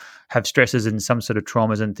we all have stresses and some sort of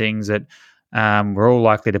traumas and things that we're all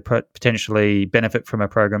likely to potentially benefit from a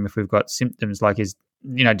program if we've got symptoms would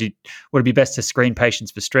it be best to screen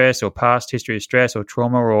patients for stress or past history of stress or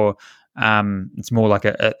trauma, or it's more like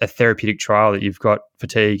a therapeutic trial that you've got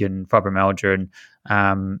fatigue and fibromyalgia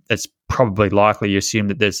and it's probably likely you assume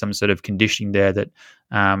that there's some sort of conditioning there that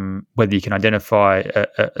whether you can identify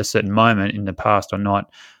a certain moment in the past or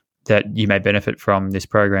not that you may benefit from this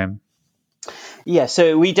program? Yeah,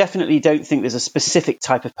 so we definitely don't think there's a specific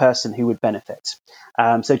type of person who would benefit.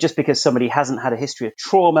 So just because somebody hasn't had a history of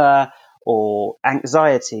trauma or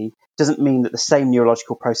anxiety doesn't mean that the same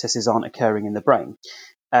neurological processes aren't occurring in the brain.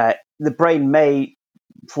 The brain may,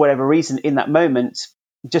 for whatever reason, in that moment,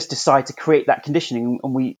 just decide to create that conditioning,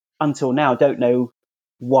 and we, until now, don't know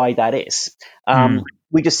why that is.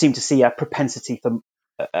 We just seem to see a propensity for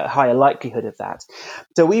a higher likelihood of that.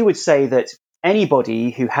 So we would say that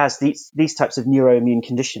anybody who has these types of neuroimmune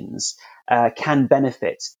conditions can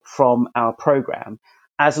benefit from our program,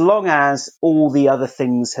 as long as all the other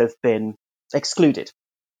things have been excluded.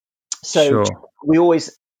 So we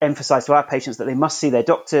always emphasize to our patients that they must see their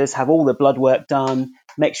doctors, have all the blood work done,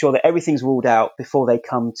 make sure that everything's ruled out before they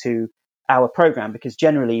come to our program, because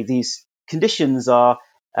generally these conditions are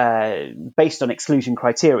based on exclusion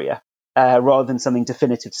criteria rather than something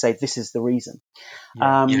definitive to say this is the reason.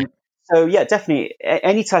 So yeah, definitely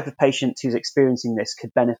any type of patient who's experiencing this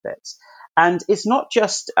could benefit. And it's not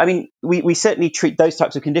just, we certainly treat those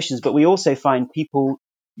types of conditions, but we also find people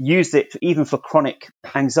use it even for chronic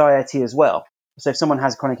anxiety as well. So if someone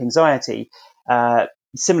has chronic anxiety,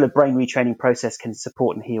 similar brain retraining process can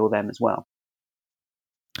support and heal them as well.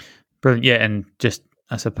 Brilliant. Yeah, and just,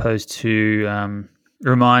 I suppose, to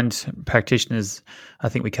remind practitioners, I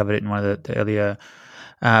think we covered it in one of the earlier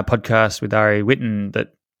podcasts with Ari Witten,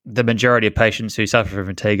 that the majority of patients who suffer from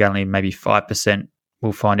fatigue, only maybe 5%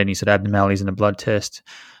 will find any sort of abnormalities in a blood test.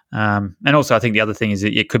 And also, I think the other thing is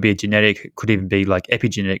that it could be a genetic, it could even be like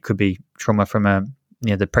epigenetic, it could be trauma from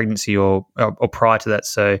the pregnancy or prior to that.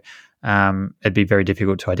 So it'd be very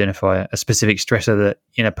difficult to identify a specific stressor that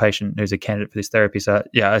in a patient who's a candidate for this therapy. So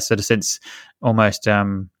yeah, I sort of sense almost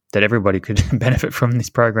that everybody could benefit from this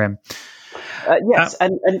program. Yes,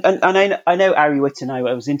 and I know Ari Whitten.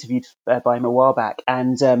 I was interviewed by him a while back,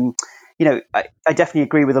 and I definitely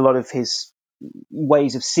agree with a lot of his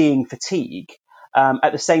ways of seeing fatigue.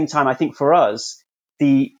 At the same time, I think for us,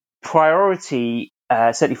 the priority,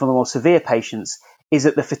 certainly for the more severe patients, is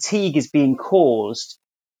that the fatigue is being caused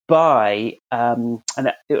by, and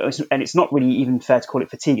it's not really even fair to call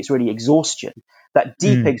it fatigue, it's really exhaustion. That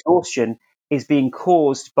deep exhaustion is being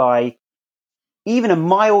caused by even a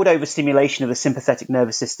mild overstimulation of the sympathetic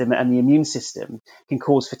nervous system and the immune system can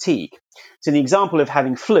cause fatigue. So in the example of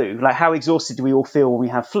having flu, like how exhausted do we all feel when we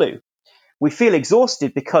have flu? We feel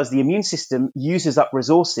exhausted because the immune system uses up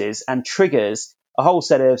resources and triggers a whole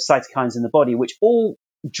set of cytokines in the body, which all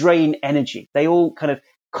drain energy. They all kind of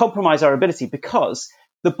compromise our ability because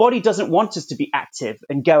the body doesn't want us to be active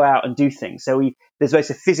and go out and do things. So there's both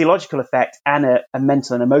a physiological effect and a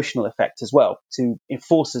mental and emotional effect as well to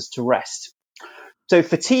force us to rest. So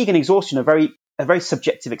fatigue and exhaustion are very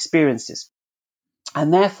subjective experiences.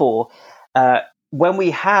 And therefore, when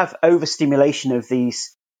we have overstimulation of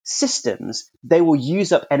these systems, they will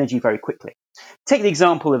use up energy very quickly. Take the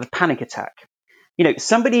example of a panic attack.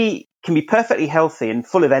 Somebody can be perfectly healthy and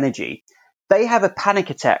full of energy. They have a panic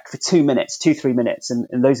attack for 2 minutes, 2-3 minutes.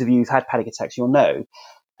 And those of you who've had panic attacks, you'll know.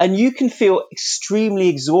 And you can feel extremely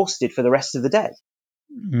exhausted for the rest of the day.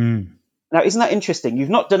 Now, isn't that interesting? You've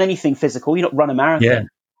not done anything physical. You've not run a marathon.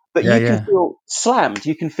 But you can feel slammed.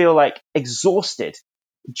 You can feel like exhausted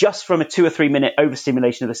just from a 2 or 3 minute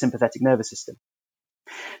overstimulation of the sympathetic nervous system.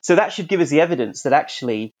 So that should give us the evidence that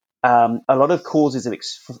actually a lot of causes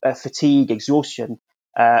of fatigue, exhaustion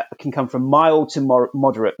can come from mild to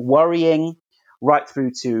moderate worrying, right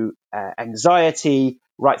through to anxiety,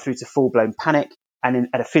 right through to full-blown panic. And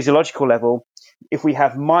at a physiological level, if we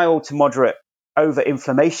have mild to moderate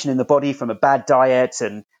over-inflammation in the body from a bad diet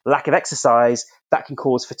and lack of exercise, that can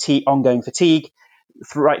cause fatigue, ongoing fatigue,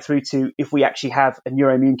 right through to if we actually have a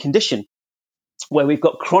neuroimmune condition where we've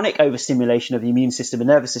got chronic overstimulation of the immune system and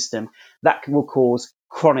nervous system, that will cause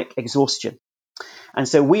chronic exhaustion. And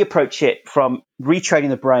so we approach it from retraining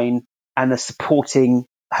the brain and the supporting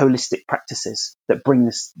holistic practices that bring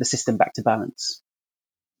the system back to balance.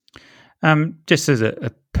 Just as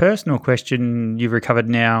a personal question, you've recovered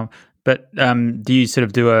now, but do you sort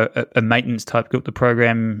of do a maintenance type GLPTA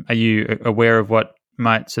program? Are you aware of what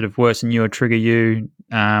might sort of worsen you or trigger you?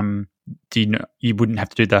 Do you know you wouldn't have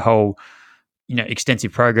to do the whole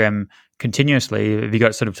extensive program continuously? Have you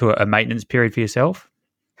got sort of to a maintenance period for yourself?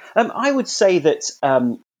 I would say that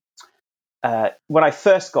when I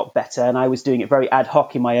first got better and I was doing it very ad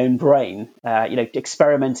hoc in my own brain,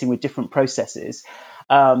 experimenting with different processes,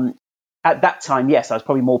 at that time, yes, I was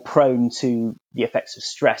probably more prone to the effects of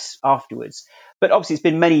stress afterwards. But obviously, it's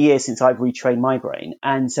been many years since I've retrained my brain.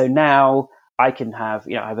 And so now I can have,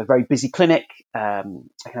 I have a very busy clinic. I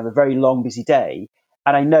can have a very long, busy day.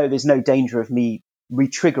 And I know there's no danger of me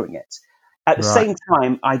re-triggering it. At the same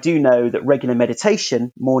time, I do know that regular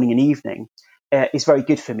meditation, morning and evening, is very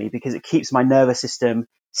good for me because it keeps my nervous system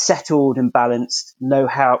settled and balanced. No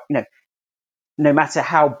matter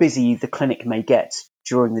how busy the clinic may get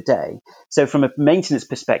during the day. So from a maintenance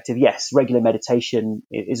perspective, yes, regular meditation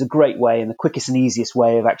is a great way and the quickest and easiest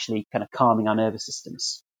way of actually kind of calming our nervous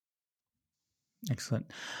systems. Excellent.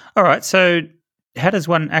 All right. So how does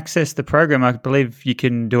one access the program? I believe you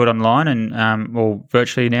can do it online and or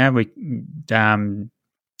virtually now. We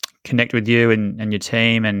connect with you and your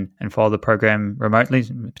team and follow the program remotely,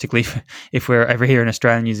 particularly if we're over here in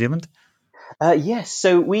Australia and New Zealand. Yes,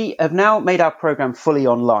 so we have now made our program fully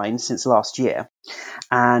online since last year.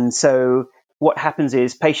 And so what happens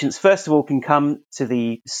is patients, first of all, can come to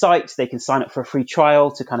the site. They can sign up for a free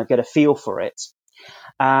trial to kind of get a feel for it.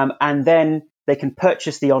 And then they can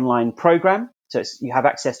purchase the online program. So you have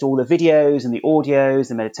access to all the videos and the audios,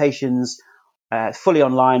 the meditations, fully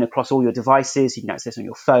online across all your devices. You can access on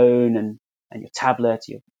your phone and your tablet,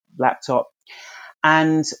 your laptop.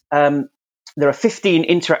 And there are 15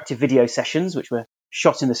 interactive video sessions, which were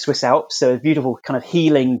shot in the Swiss Alps. So a beautiful kind of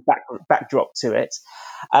healing backdrop to it.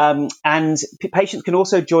 And patients can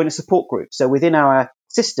also join a support group. So within our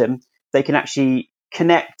system, they can actually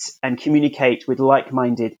connect and communicate with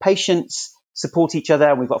like-minded patients, support each other.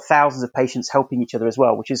 And we've got thousands of patients helping each other as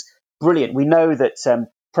well, which is brilliant. We know that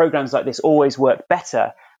programs like this always work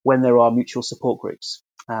better when there are mutual support groups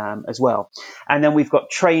as well. And then we've got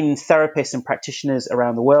trained therapists and practitioners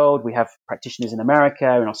around the world. We have practitioners in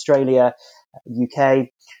America, in Australia, UK,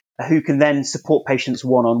 who can then support patients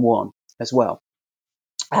one-on-one as well.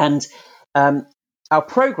 And our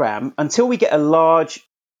program, until we get a large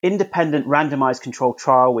independent randomized controlled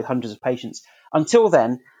trial with hundreds of patients, until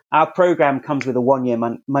then, our program comes with a 1-year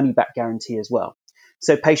money-back guarantee as well.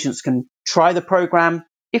 So patients can try the program.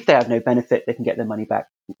 If they have no benefit, they can get their money back,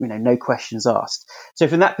 no questions asked. So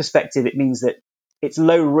from that perspective, it means that it's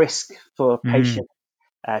low risk for patients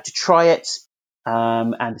to try it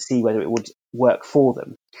and to see whether it would work for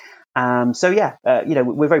them.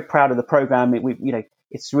 We're very proud of the program.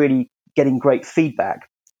 It's really getting great feedback.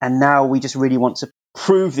 And now we just really want to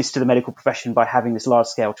prove this to the medical profession by having this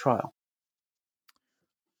large-scale trial.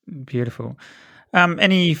 Beautiful.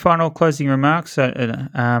 Any final closing remarks? I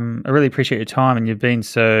really appreciate your time, and you've been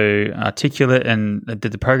so articulate, and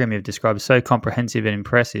the program you've described is so comprehensive and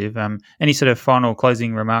impressive. Any sort of final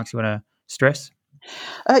closing remarks you want to stress?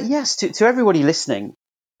 Yes, to everybody listening,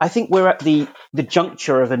 I think we're at the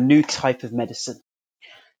juncture of a new type of medicine.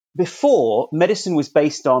 Before, medicine was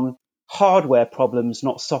based on hardware problems,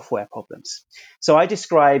 not software problems. So I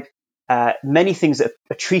describe many things that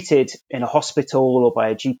are treated in a hospital or by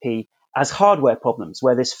a GP as hardware problems,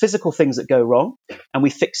 where there's physical things that go wrong and we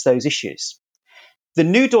fix those issues. The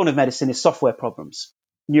new dawn of medicine is software problems,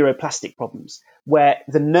 neuroplastic problems, where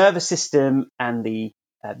the nervous system and the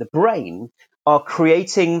brain are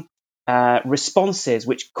creating responses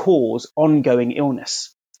which cause ongoing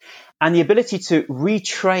illness. And the ability to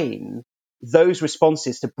retrain those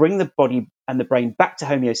responses to bring the body and the brain back to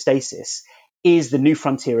homeostasis is the new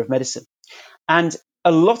frontier of medicine. And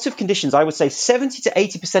a lot of conditions, I would say 70 to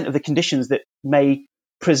 80% of the conditions that may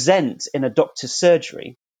present in a doctor's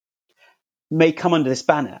surgery may come under this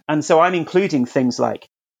banner. And so I'm including things like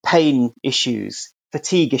pain issues,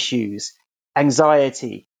 fatigue issues,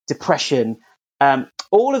 anxiety, depression,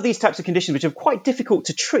 all of these types of conditions which are quite difficult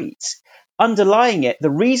to treat. Underlying it, the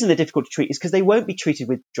reason they're difficult to treat is because they won't be treated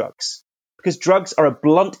with drugs, because drugs are a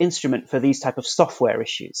blunt instrument for these type of software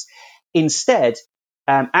issues. Instead,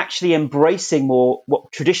 actually embracing more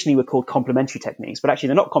what traditionally were called complementary techniques, but actually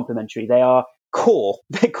they're not complementary. They are core.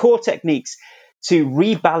 They're core techniques to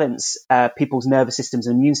rebalance people's nervous systems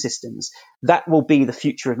and immune systems. That will be the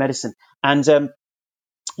future of medicine. And,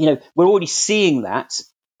 we're already seeing that,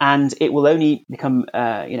 and it will only become,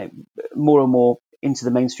 more and more into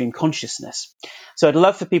the mainstream consciousness. So I'd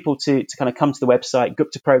love for people to kind of come to the website,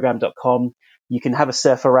 guptaprogram.com. You can have a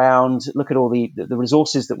surf around, look at all the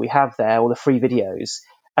resources that we have there, all the free videos,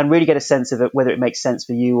 and really get a sense of it, whether it makes sense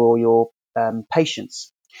for you or your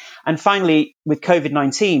patients. And finally, with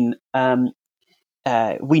COVID-19,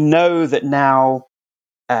 we know that now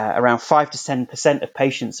around 5 to 10% of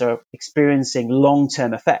patients are experiencing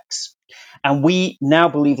long-term effects. And we now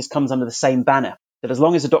believe this comes under the same banner, that as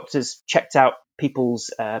long as the doctors checked out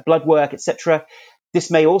people's blood work, etc., this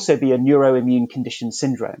may also be a neuroimmune condition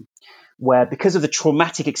syndrome, where because of the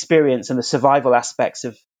traumatic experience and the survival aspects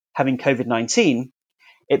of having COVID-19,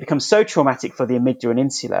 it becomes so traumatic for the amygdala and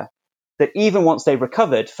insula that even once they've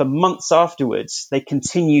recovered, for months afterwards, they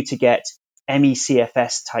continue to get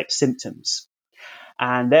ME/CFS-type symptoms.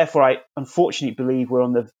 And therefore, I unfortunately believe we're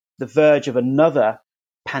on the verge of another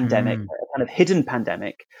pandemic, a kind of hidden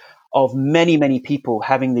pandemic, of many, many people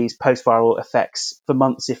having these post-viral effects for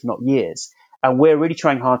months, if not years. And we're really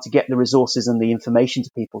trying hard to get the resources and the information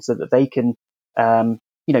to people so that they can,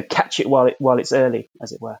 catch it while it's early,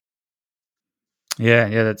 as it were. Yeah,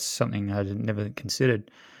 that's something I'd never considered.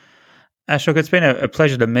 Ashok, it's been a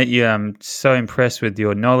pleasure to meet you. I'm so impressed with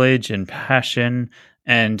your knowledge and passion,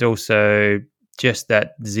 and also just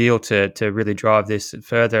that zeal to really drive this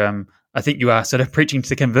further. I think you are sort of preaching to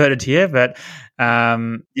the converted here, but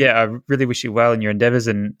I really wish you well in your endeavours,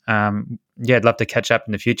 and I'd love to catch up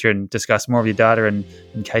in the future and discuss more of your data and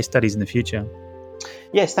case studies in the future.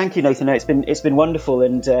 Yes, thank you, Nathan. No, it's been wonderful,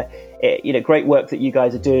 and great work that you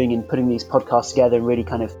guys are doing in putting these podcasts together and really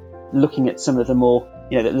kind of looking at some of the more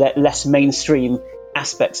less mainstream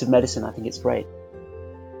aspects of medicine. I think it's great.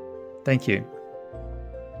 Thank you.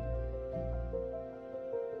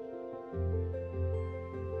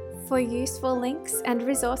 For useful links and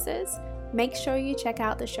resources, make sure you check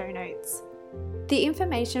out the show notes. The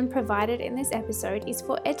information provided in this episode is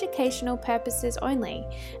for educational purposes only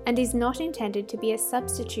and is not intended to be a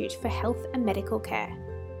substitute for health and medical care.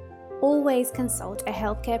 Always consult a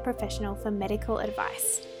healthcare professional for medical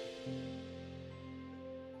advice.